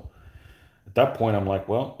 So. At that point, I'm like,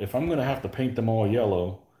 well, if I'm going to have to paint them all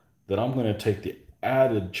yellow, then I'm going to take the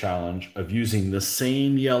added challenge of using the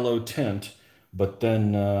same yellow tint, but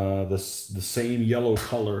then the same yellow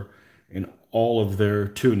color in all of their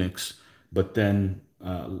tunics, but then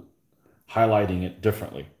highlighting it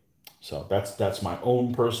differently. So that's my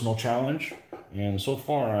own personal challenge, and so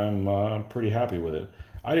far I'm pretty happy with it.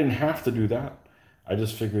 I didn't have to do that. I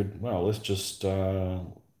just figured, well, let's just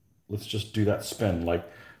do that spin. Like,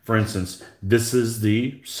 for instance, this is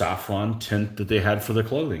the saffron tint that they had for the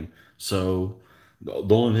clothing. So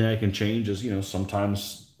the only thing I can change is,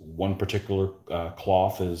 sometimes one particular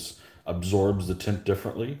cloth absorbs the tint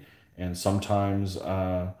differently, and sometimes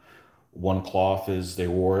one cloth is they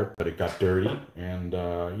wore it, but it got dirty, and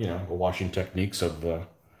the washing techniques of the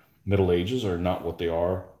Middle Ages are not what they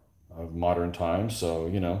are of modern times. So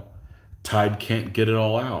Tide can't get it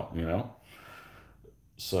all out.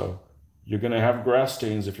 So. you're going to have grass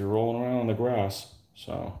stains if you're rolling around on the grass.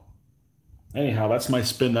 So anyhow, that's my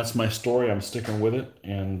spin. That's my story. I'm sticking with it.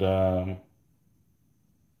 And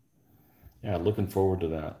yeah, looking forward to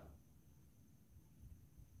that.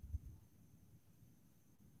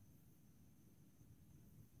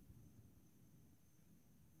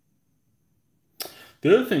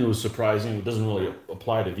 The other thing that was surprising, it doesn't really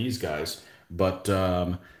apply to these guys, but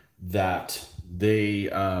that they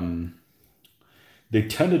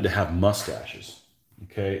tended to have mustaches.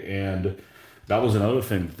 Okay, and that was another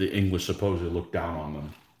thing that the English supposedly looked down on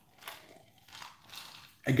them.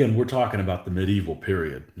 Again, we're talking about the medieval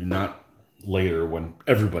period, not later when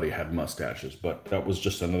everybody had mustaches, but that was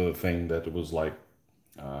just another thing that it was like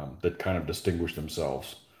that kind of distinguished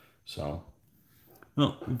themselves. So,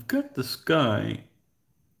 well, we've got this guy.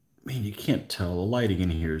 Man, you can't tell. The lighting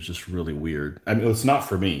in here is just really weird. I mean, it's not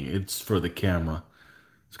for me, it's for the camera.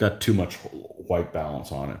 It's got too much white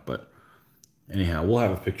balance on it. But anyhow, we'll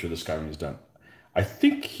have a picture of this guy when he's done. I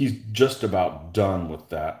think he's just about done with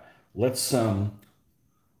that. Let's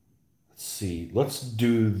see. Let's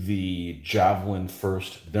do the javelin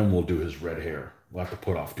first, then we'll do his red hair. We'll have to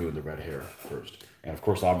put off doing the red hair first. And of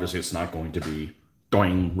course, obviously, it's not going to be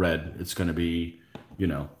doing red. It's going to be, you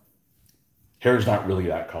know, hair's not really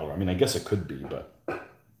that color. I mean, I guess it could be, but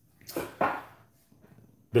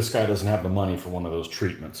this guy doesn't have the money for one of those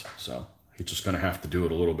treatments. So he's just going to have to do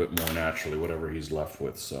it a little bit more naturally, whatever he's left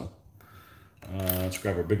with. So let's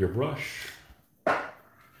grab a bigger brush.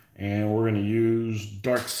 And we're going to use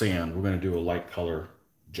dark sand. We're going to do a light color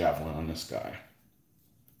javelin on this guy.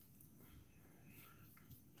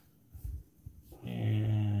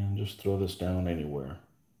 And just throw this down anywhere.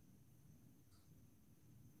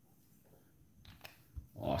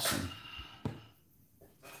 Awesome.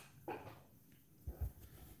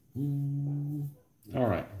 All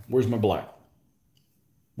right, where's my black?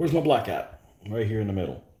 Where's my black at? Right here in the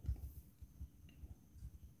middle.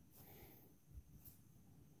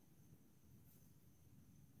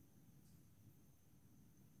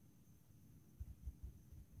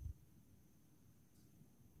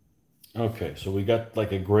 Okay, so we got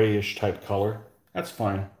like a grayish type color. That's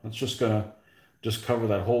fine. That's just gonna just cover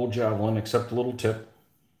that whole javelin except the little tip.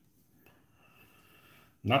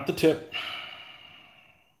 Not the tip.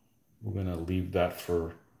 We're gonna leave that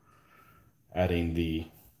for adding the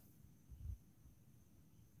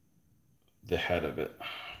head of it.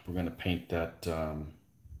 We're gonna paint that the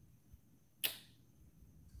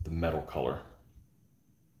metal color.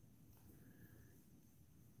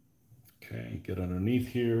 Okay, get underneath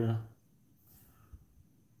here.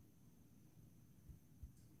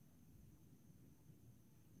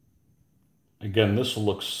 Again, this will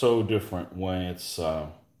look so different when it's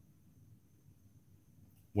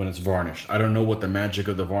varnished. I don't know what the magic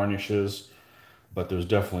of the varnish is, but there's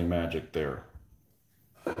definitely magic there.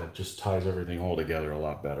 It just ties everything all together a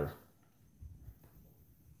lot better.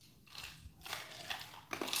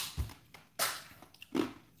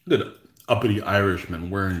 Look at uppity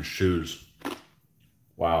Irishman wearing shoes.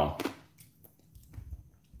 Wow.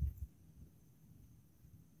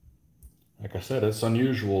 Like I said, it's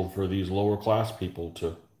unusual for these lower class people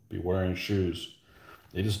to be wearing shoes.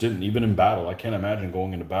 They just didn't, even in battle. I can't imagine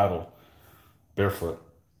going into battle barefoot.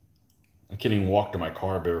 I can't even walk to my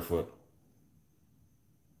car barefoot.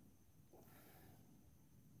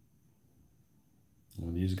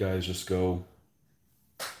 And these guys just go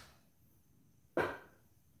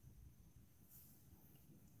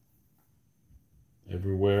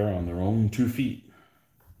everywhere on their own 2 feet.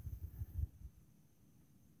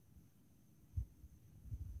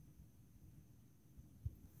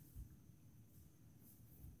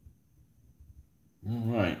 All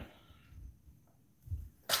right.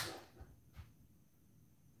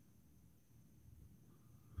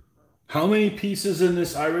 How many pieces in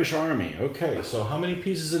this Irish army? Okay, so how many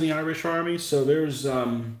pieces in the Irish army? So there's,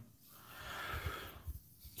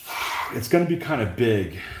 it's going to be kind of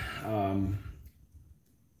big.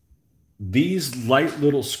 These light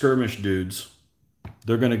little skirmish dudes,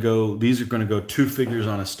 they're going to go, these are going to go 2 figures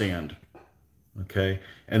on a stand. Okay,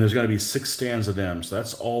 and there's going to be 6 stands of them. So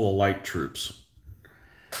that's all the light troops.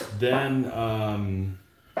 Then, darn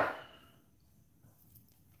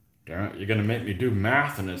it, you're going to make me do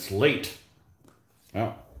math and it's late.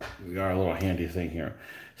 Well, we got a little handy thing here.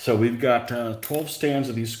 So we've got 12 stands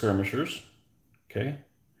of these skirmishers. Okay.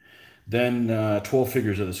 Then 12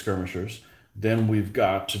 figures of the skirmishers. Then we've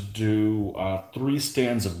got to do 3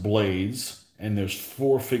 stands of blades. And there's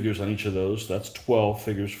 4 figures on each of those. So that's 12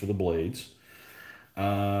 figures for the blades.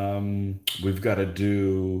 We've got to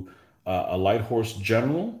do a light horse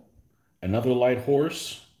general, another light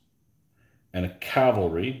horse, and a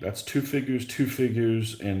cavalry. That's 2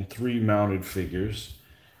 figures, and 3 mounted figures.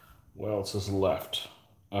 What else is left?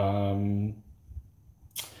 Um,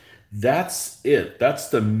 that's it. That's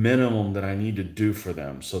the minimum that I need to do for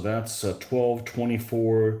them. So that's 12,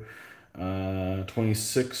 24,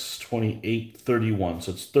 26, 28, 31.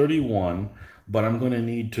 So it's 31, but I'm going to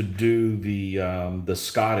need to do the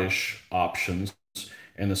Scottish options.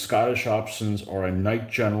 And the Scottish options are a Knight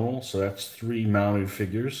General, so that's 3 mounted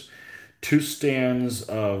figures, 2 stands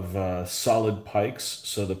of solid pikes.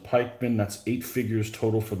 So the pikemen, that's 8 figures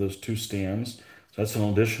total for those 2 stands. So that's an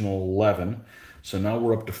additional 11. So now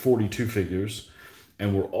we're up to 42 figures.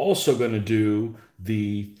 And we're also going to do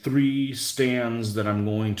the 3 stands that I'm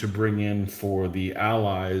going to bring in for the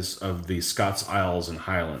allies of the Scots Isles and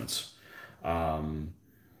Highlands,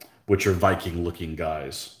 which are Viking looking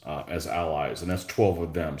guys as allies. And that's 12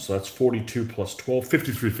 of them. So that's 42 plus 12,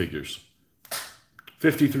 53 figures.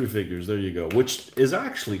 53 figures, there you go, which is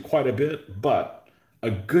actually quite a bit, but a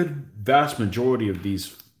good vast majority of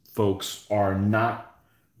these folks are not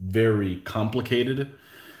very complicated.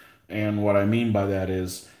 And what I mean by that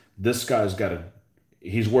is this guy's got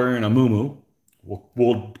he's wearing a muumuu.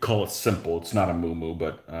 We'll call it simple. It's not a muumuu,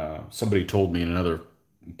 but somebody told me in another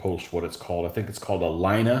post what it's called. I think it's called a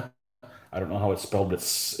lina. I don't know how it's spelled. It's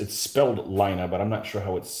spelled lina, but I'm not sure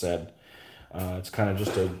how it's said. It's kind of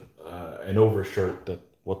just an overshirt that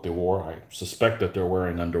what they wore. I suspect that they're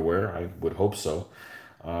wearing underwear. I would hope so.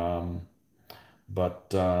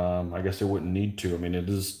 But I guess they wouldn't need to. I mean, it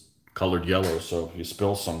is colored yellow, so if you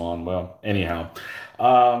spill some on, well, anyhow.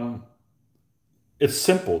 Um, it's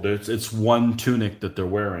simple. It's one tunic that they're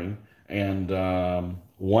wearing and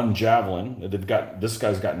one javelin. This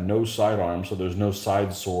guy's got no sidearm, so there's no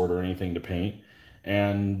side sword or anything to paint.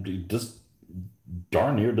 And he just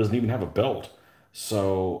darn near doesn't even have a belt.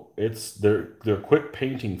 So they're quick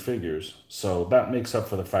painting figures. So that makes up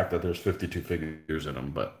for the fact that there's 52 figures in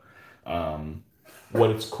them. But what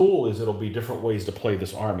it's cool is it'll be different ways to play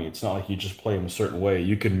this army. It's not like you just play them a certain way.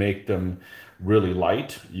 You can make them really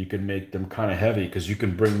light. You can make them kind of heavy because you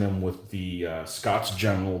can bring them with the Scots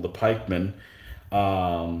General, the pikemen.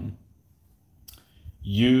 Um,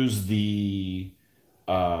 use the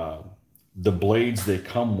blades they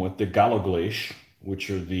come with, the galoglash, which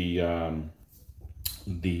are the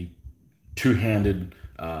two-handed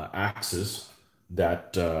axes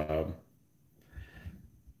that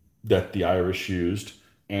that the Irish used,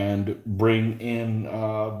 and bring in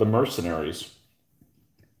the mercenaries,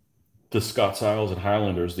 the Scots Isles and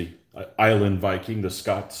Highlanders, the Island Viking, the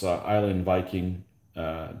Scots Island Viking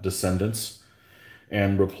descendants,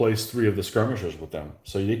 and replace 3 of the skirmishers with them.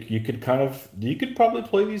 So you could you could probably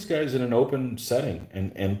play these guys in an open setting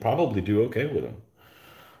and probably do okay with them.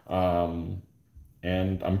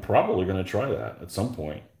 And I'm probably going to try that at some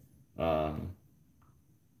point. Um,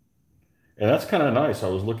 and that's kind of nice. I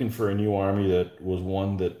was looking for a new army that was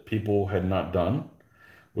one that people had not done,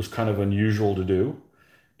 was kind of unusual to do,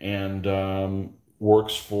 and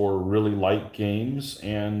works for really light games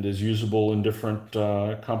and is usable in different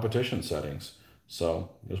competition settings. So,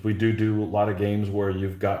 as we do a lot of games where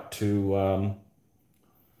you've got to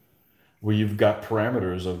where you've got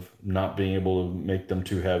parameters of not being able to make them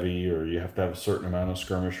too heavy, or you have to have a certain amount of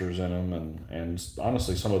skirmishers in them, and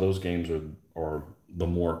honestly, some of those games are the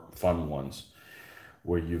more fun ones,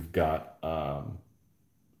 where you've got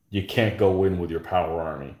you can't go in with your power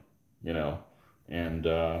army, you know, and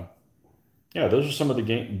yeah, those are some of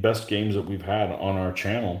the best games that we've had on our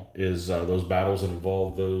channel. Is those battles that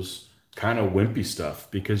involve those kind of wimpy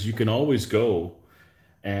stuff, because you can always go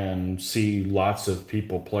and see lots of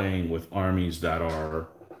people playing with armies that are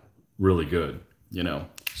really good, you know.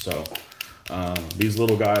 So these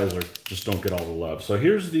little guys are just don't get all the love. So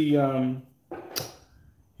here's the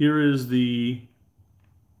here is the,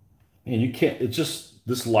 and you can't. It's just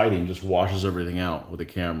this lighting just washes everything out with the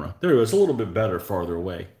camera. There it is. A little bit better farther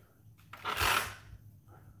away.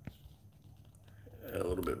 A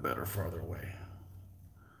little bit better farther away.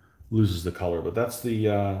 Loses the color, but that's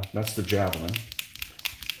the javelin.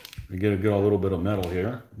 We get a little bit of metal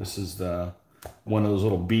here. This is the one of those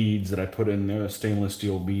little beads that I put in there, stainless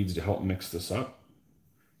steel beads to help mix this up.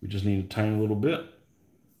 We just need a tiny little bit.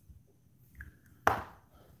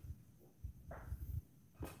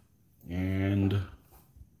 And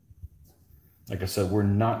like I said, we're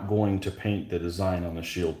not going to paint the design on the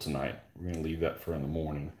shield tonight. We're going to leave that for in the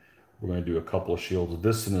morning. We're going to do a couple of shields.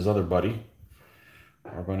 This and his other buddy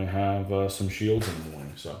are going to have some shields in the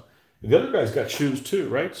morning. So the other guy's got shoes too,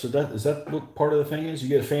 right? So is that what part of the thing is? You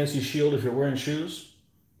get a fancy shield if you're wearing shoes?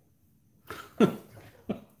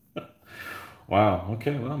 Wow.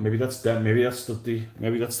 Okay. Well, maybe that's that. Maybe that's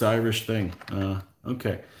maybe that's the Irish thing.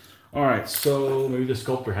 Okay. All right. So maybe the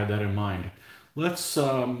sculptor had that in mind. Let's.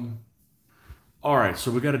 All right. So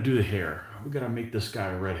we got to do the hair. We got to make this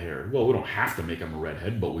guy red hair. Well, we don't have to make him a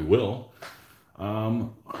redhead, but we will.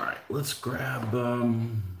 All right. Let's grab. All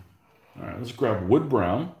right. Let's grab wood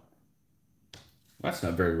brown. That's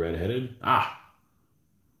not very redheaded. Ah.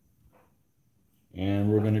 And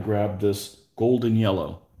we're going to grab this golden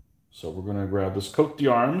yellow. So we're going to grab this coat the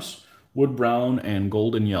arms, wood brown, and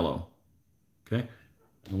golden yellow. Okay,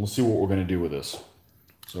 and we'll see what we're going to do with this.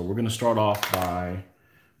 So we're going to start off by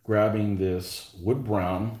grabbing this wood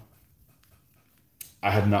brown.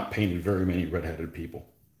 I have not painted very many redheaded people,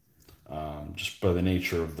 just by the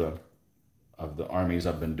nature of the armies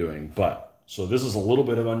I've been doing. But so this is a little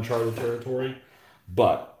bit of uncharted territory,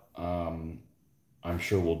 but I'm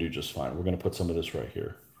sure we'll do just fine. We're going to put some of this right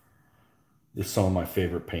here. This is some of my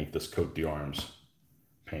favorite paint, this coat the arms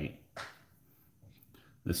paint.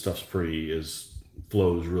 This stuff's flows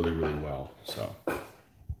really, really well. So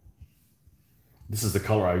this is the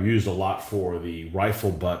color I used a lot for the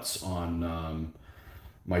rifle butts on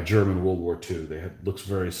my German World War II. Looks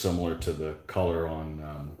very similar to the color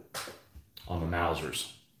on the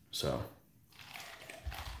Mausers. So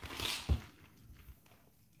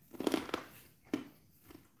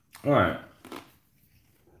all right.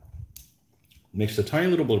 Mix a tiny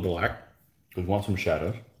little bit of black, because we want some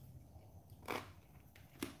shadows.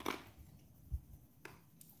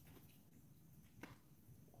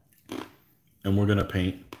 And we're going to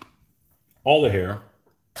paint all the hair.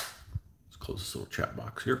 Let's close this little chat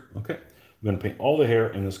box here. Okay. We're going to paint all the hair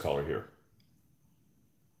in this color here.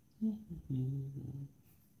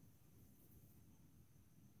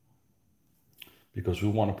 Because we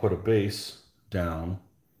want to put a base down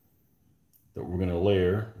that we're going to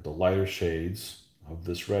layer the lighter shades of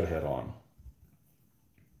this redhead on.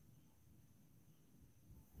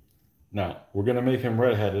 Now, we're going to make him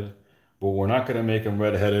redheaded, but we're not going to make him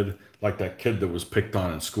redheaded like that kid that was picked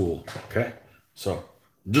on in school, okay? So,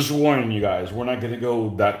 just warning you guys, we're not going to go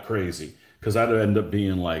that crazy, because that'd end up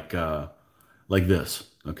being like this,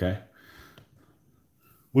 okay?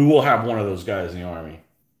 We will have one of those guys in the army,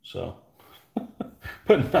 so,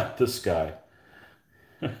 but not this guy.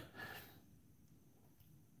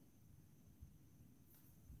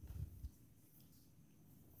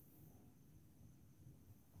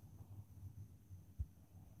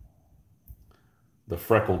 The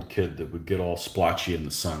freckled kid that would get all splotchy in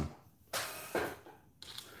the sun.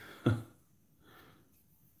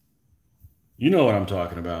 You know what I'm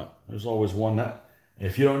talking about. There's always one that,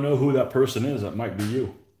 if you don't know who that person is, that might be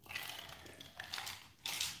you.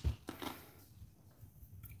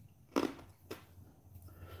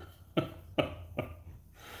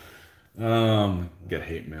 Get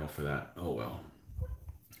hate mail for that. Oh well.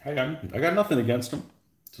 Hey, I got nothing against him.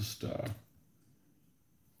 Just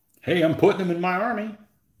hey, I'm putting him in my army.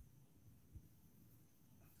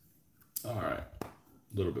 All right, a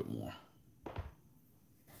little bit more.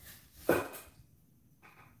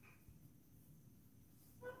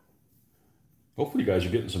 Hopefully you guys are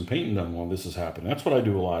getting some painting done while this is happening. That's what I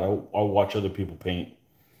do a lot. I'll watch other people paint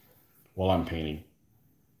while I'm painting.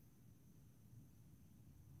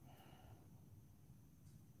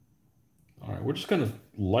 All right, we're just going to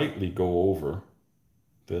lightly go over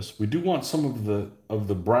this. We do want some of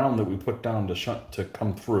the brown that we put down to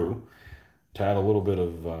come through, to add a little bit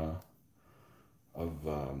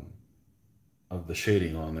of the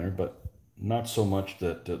shading on there, but not so much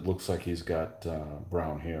that it looks like he's got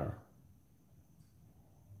brown hair.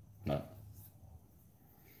 No.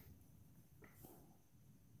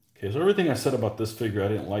 Okay, so everything I said about this figure, I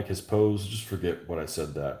didn't like his pose. Just forget what I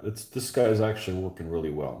said that. This guy is actually working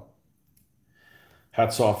really well.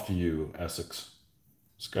 Hats off to you, Essex.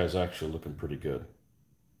 This guy's actually looking pretty good.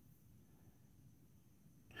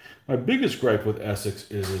 My biggest gripe with Essex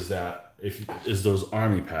is those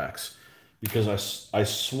army packs, because I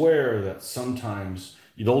swear that sometimes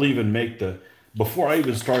they'll even make before I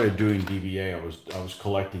even started doing DBA, I was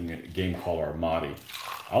collecting a game called Armati.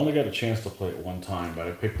 I only got a chance to play it one time, but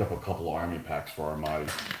I picked up a couple of army packs for Armati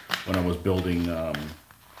when I was building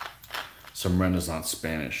some Renaissance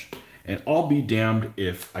Spanish. And I'll be damned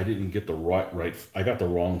if I didn't get I got the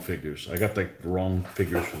wrong figures. I got the wrong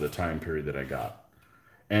figures for the time period that I got.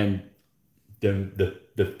 And then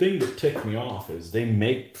the thing that ticked me off is they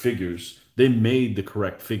made the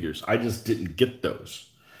correct figures. I just didn't get those.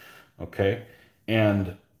 Okay?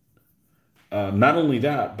 And not only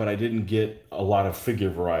that, but I didn't get a lot of figure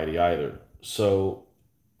variety either. So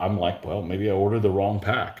I'm like, well, maybe I ordered the wrong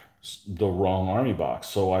pack, the wrong army box.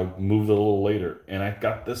 So I moved it a little later, and I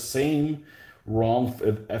got the same wrong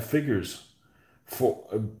figures. For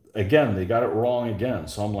again, they got it wrong again.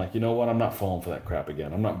 So I'm like, you know what? I'm not falling for that crap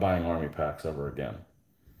again. I'm not buying army packs ever again.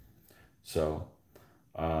 So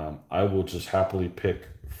I will just happily pick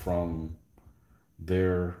from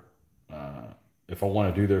their. If I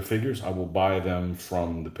want to do their figures, I will buy them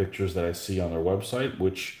from the pictures that I see on their website,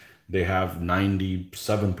 which they have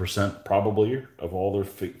 97% probably of all their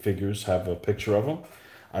figures have a picture of them.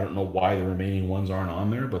 I don't know why the remaining ones aren't on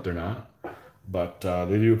there, but they're not. But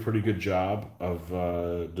they do a pretty good job of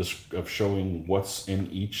just of showing what's in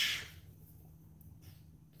each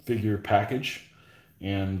figure package.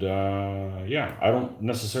 And yeah, I don't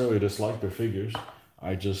necessarily dislike their figures.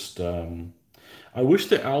 I just I wish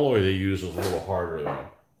the alloy they use was a little harder though.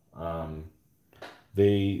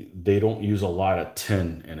 They don't use a lot of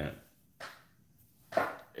tin in it,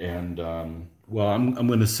 and well, I'm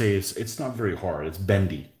going to say it's not very hard. It's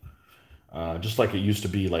bendy, just like it used to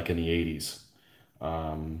be like in the '80s.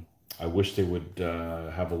 Um, I wish they would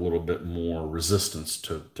have a little bit more resistance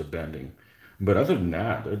to bending. But other than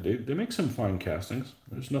that, they make some fine castings.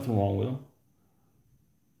 There's nothing wrong with them.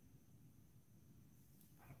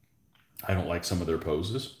 I don't like some of their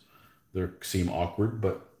poses. They seem awkward,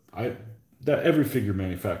 but I that every figure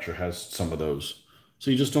manufacturer has some of those.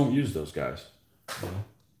 So you just don't use those guys. You know?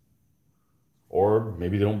 Or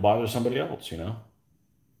maybe they don't bother somebody else, you know?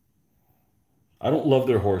 I don't love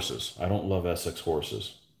their horses. I don't love Essex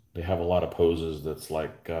horses. They have a lot of poses that's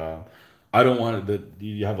like, I don't want it that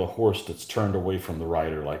you have a horse that's turned away from the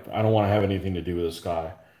rider. Like, I don't want to have anything to do with this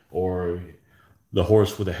guy. Or the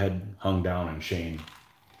horse with the head hung down in shame.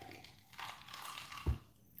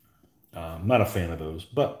 I'm not a fan of those,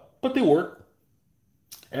 but they work.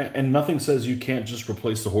 And nothing says you can't just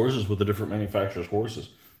replace the horses with a different manufacturer's horses.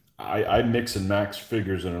 I mix and match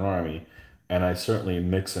figures in an army, and I certainly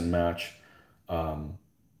mix and match um,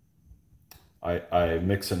 I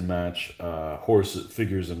mix and match horse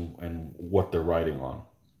figures and what they're riding on.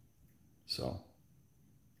 So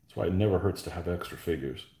that's why it never hurts to have extra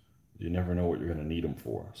figures. You never know what you're going to need them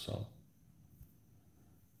for. So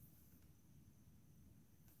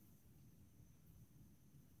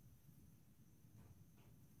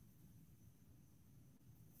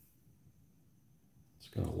it's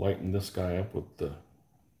going to lighten this guy up with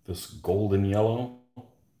this golden yellow.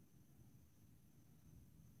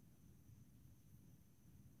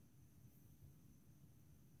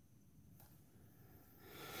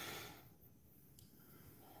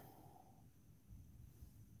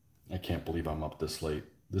 I can't believe I'm up this late.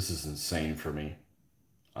 This is insane for me.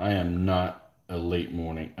 I am not a late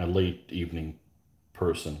evening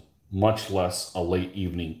person, much less a late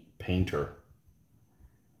evening painter.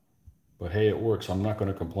 But hey, it works. I'm not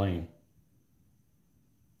going to complain.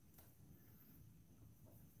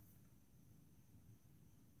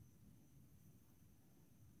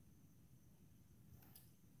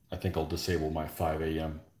 I think I'll disable my 5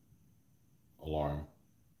 a.m. alarm,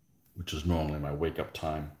 which is normally my wake up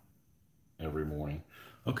time every morning.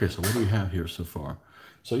 Okay, so what do we have here so far?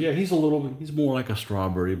 So yeah, he's more like a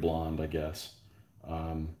strawberry blonde, I guess.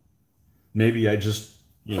 Um, maybe I just,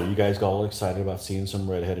 you guys got all excited about seeing some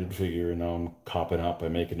redheaded figure, and now I'm copping out by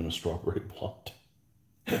making him a strawberry blonde.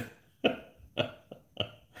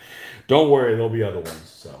 Don't worry, there'll be other ones.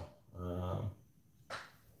 So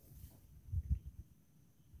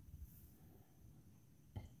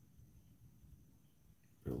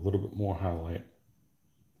a little bit more highlight.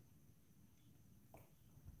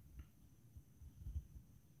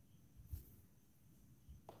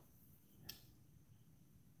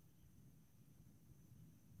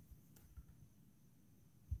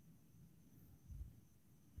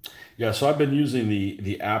 Yeah, so I've been using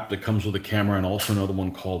the app that comes with a camera and also another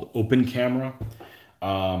one called Open Camera.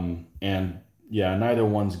 And yeah, neither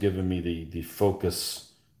one's given me the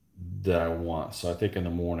focus that I want. So I think in the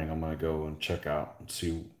morning I'm gonna go and check out and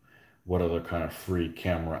see what other kind of free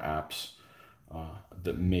camera apps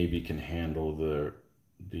that maybe can handle the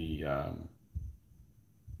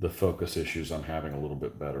the focus issues I'm having a little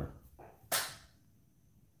bit better.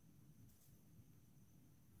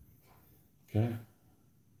 Okay.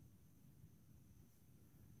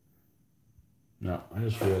 Now I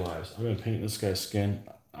just realized I've been painting this guy's skin.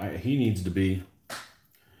 He needs to be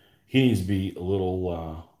a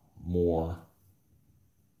little more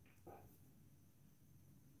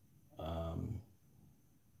um,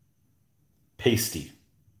 pasty.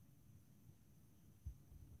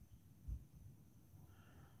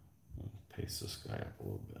 Paste this guy up a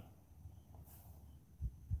little bit.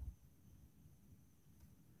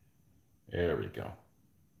 There we go.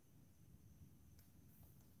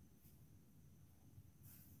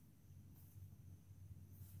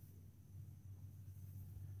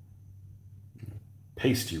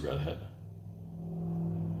 pasty redhead.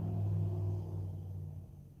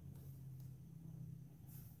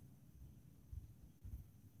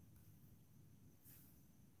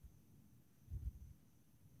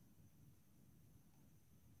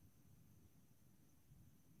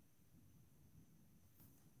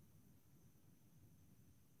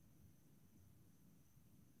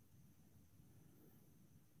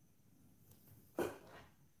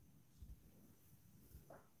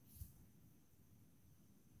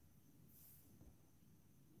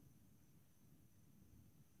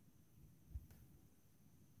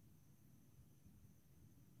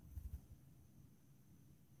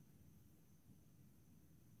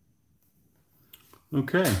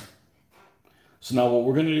 Okay. So now what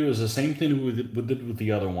we're going to do is the same thing we did with the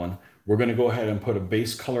other one. We're going to go ahead and put a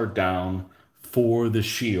base color down for the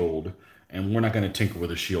shield, and we're not going to tinker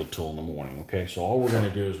with the shield till in the morning, okay? So all we're going to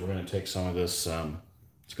do is we're going to take some of this,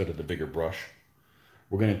 let's go to the bigger brush.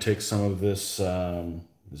 We're going to take some of this,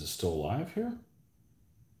 is it still alive here?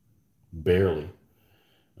 Barely.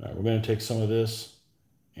 All right, we're going to take some of this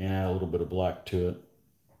and add a little bit of black to it.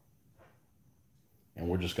 And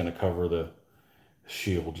we're just going to cover the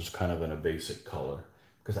shield just kind of in a basic color,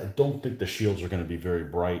 because I don't think the shields are going to be very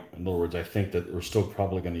bright. In other words, I think that we're still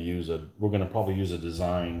probably going to use probably use a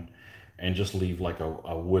design and just leave like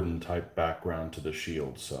a wooden type background to the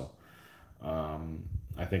shield. So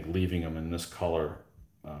I think leaving them in this color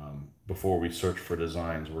before we search for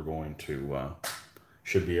designs, we're going to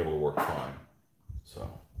should be able to work fine. So.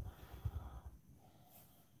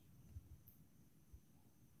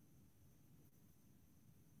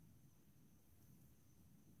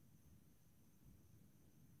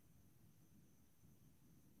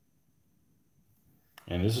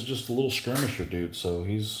 And this is just a little skirmisher dude, so if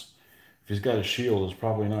he's got a shield, it's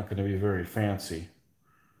probably not going to be very fancy.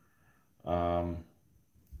 Otherwise,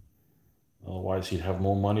 he'd have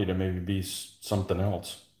more money to maybe be something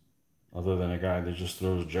else, other than a guy that just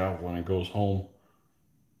throws a javelin and goes home.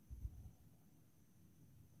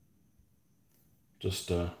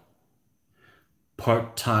 Just a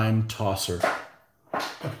part-time tosser.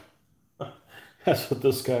 That's what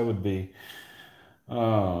this guy would be.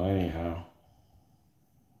 Oh, anyhow.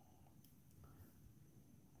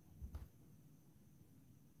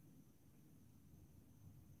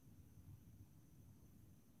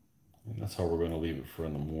 And that's how we're going to leave it for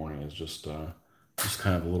in the morning. Is just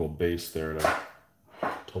kind of a little base there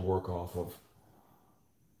to work off of.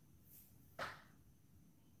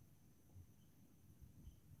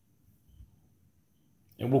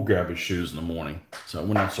 And we'll grab his shoes in the morning, so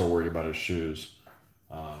we're not so worried about his shoes.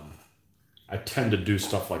 I tend to do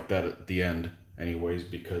stuff like that at the end anyways,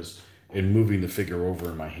 because in moving the figure over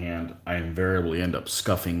in my hand, I invariably end up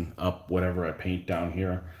scuffing up whatever I paint down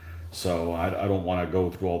here. So I don't want to go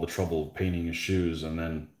through all the trouble of painting his shoes and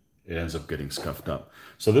then it ends up getting scuffed up.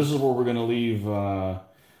 So this is where we're going to leave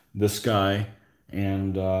this guy,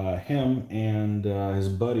 and him and his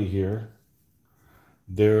buddy here.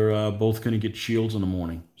 They're both going to get shields in the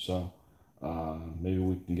morning. So maybe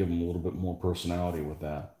we can give them a little bit more personality with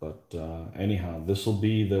that. But anyhow, this will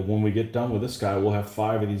be when we get done with this guy, we'll have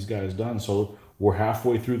 5 of these guys done. So we're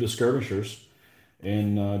halfway through the skirmishers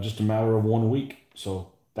in just a matter of 1 week.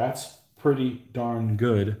 So that's pretty darn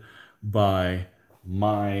good by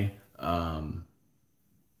my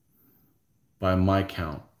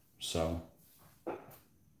count. So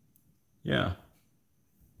yeah,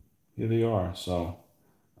 here they are. So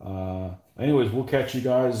anyways, we'll catch you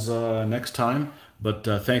guys next time. But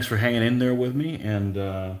thanks for hanging in there with me, and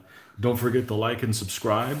don't forget to like and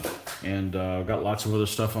subscribe. And I've got lots of other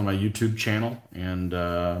stuff on my YouTube channel, and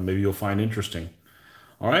maybe you'll find interesting.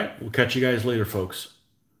 All right, we'll catch you guys later, folks.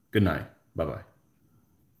 Good night. Bye-bye.